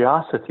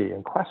curiosity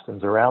and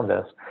questions around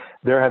this.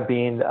 There have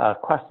been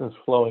questions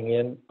flowing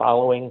in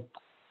following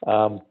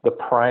the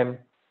prime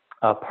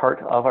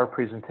part of our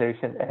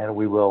presentation, and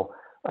we will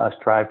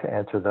strive to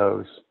answer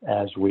those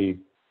as we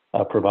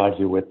provide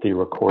you with the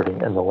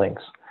recording and the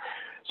links.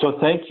 So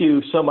thank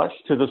you so much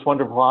to this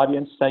wonderful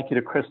audience. Thank you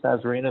to Chris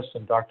Nazarinas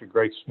and Dr.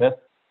 Greg Smith.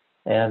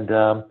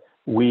 And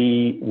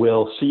we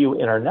will see you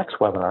in our next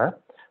webinar.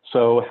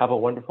 So have a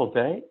wonderful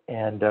day,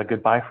 and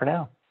goodbye for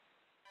now.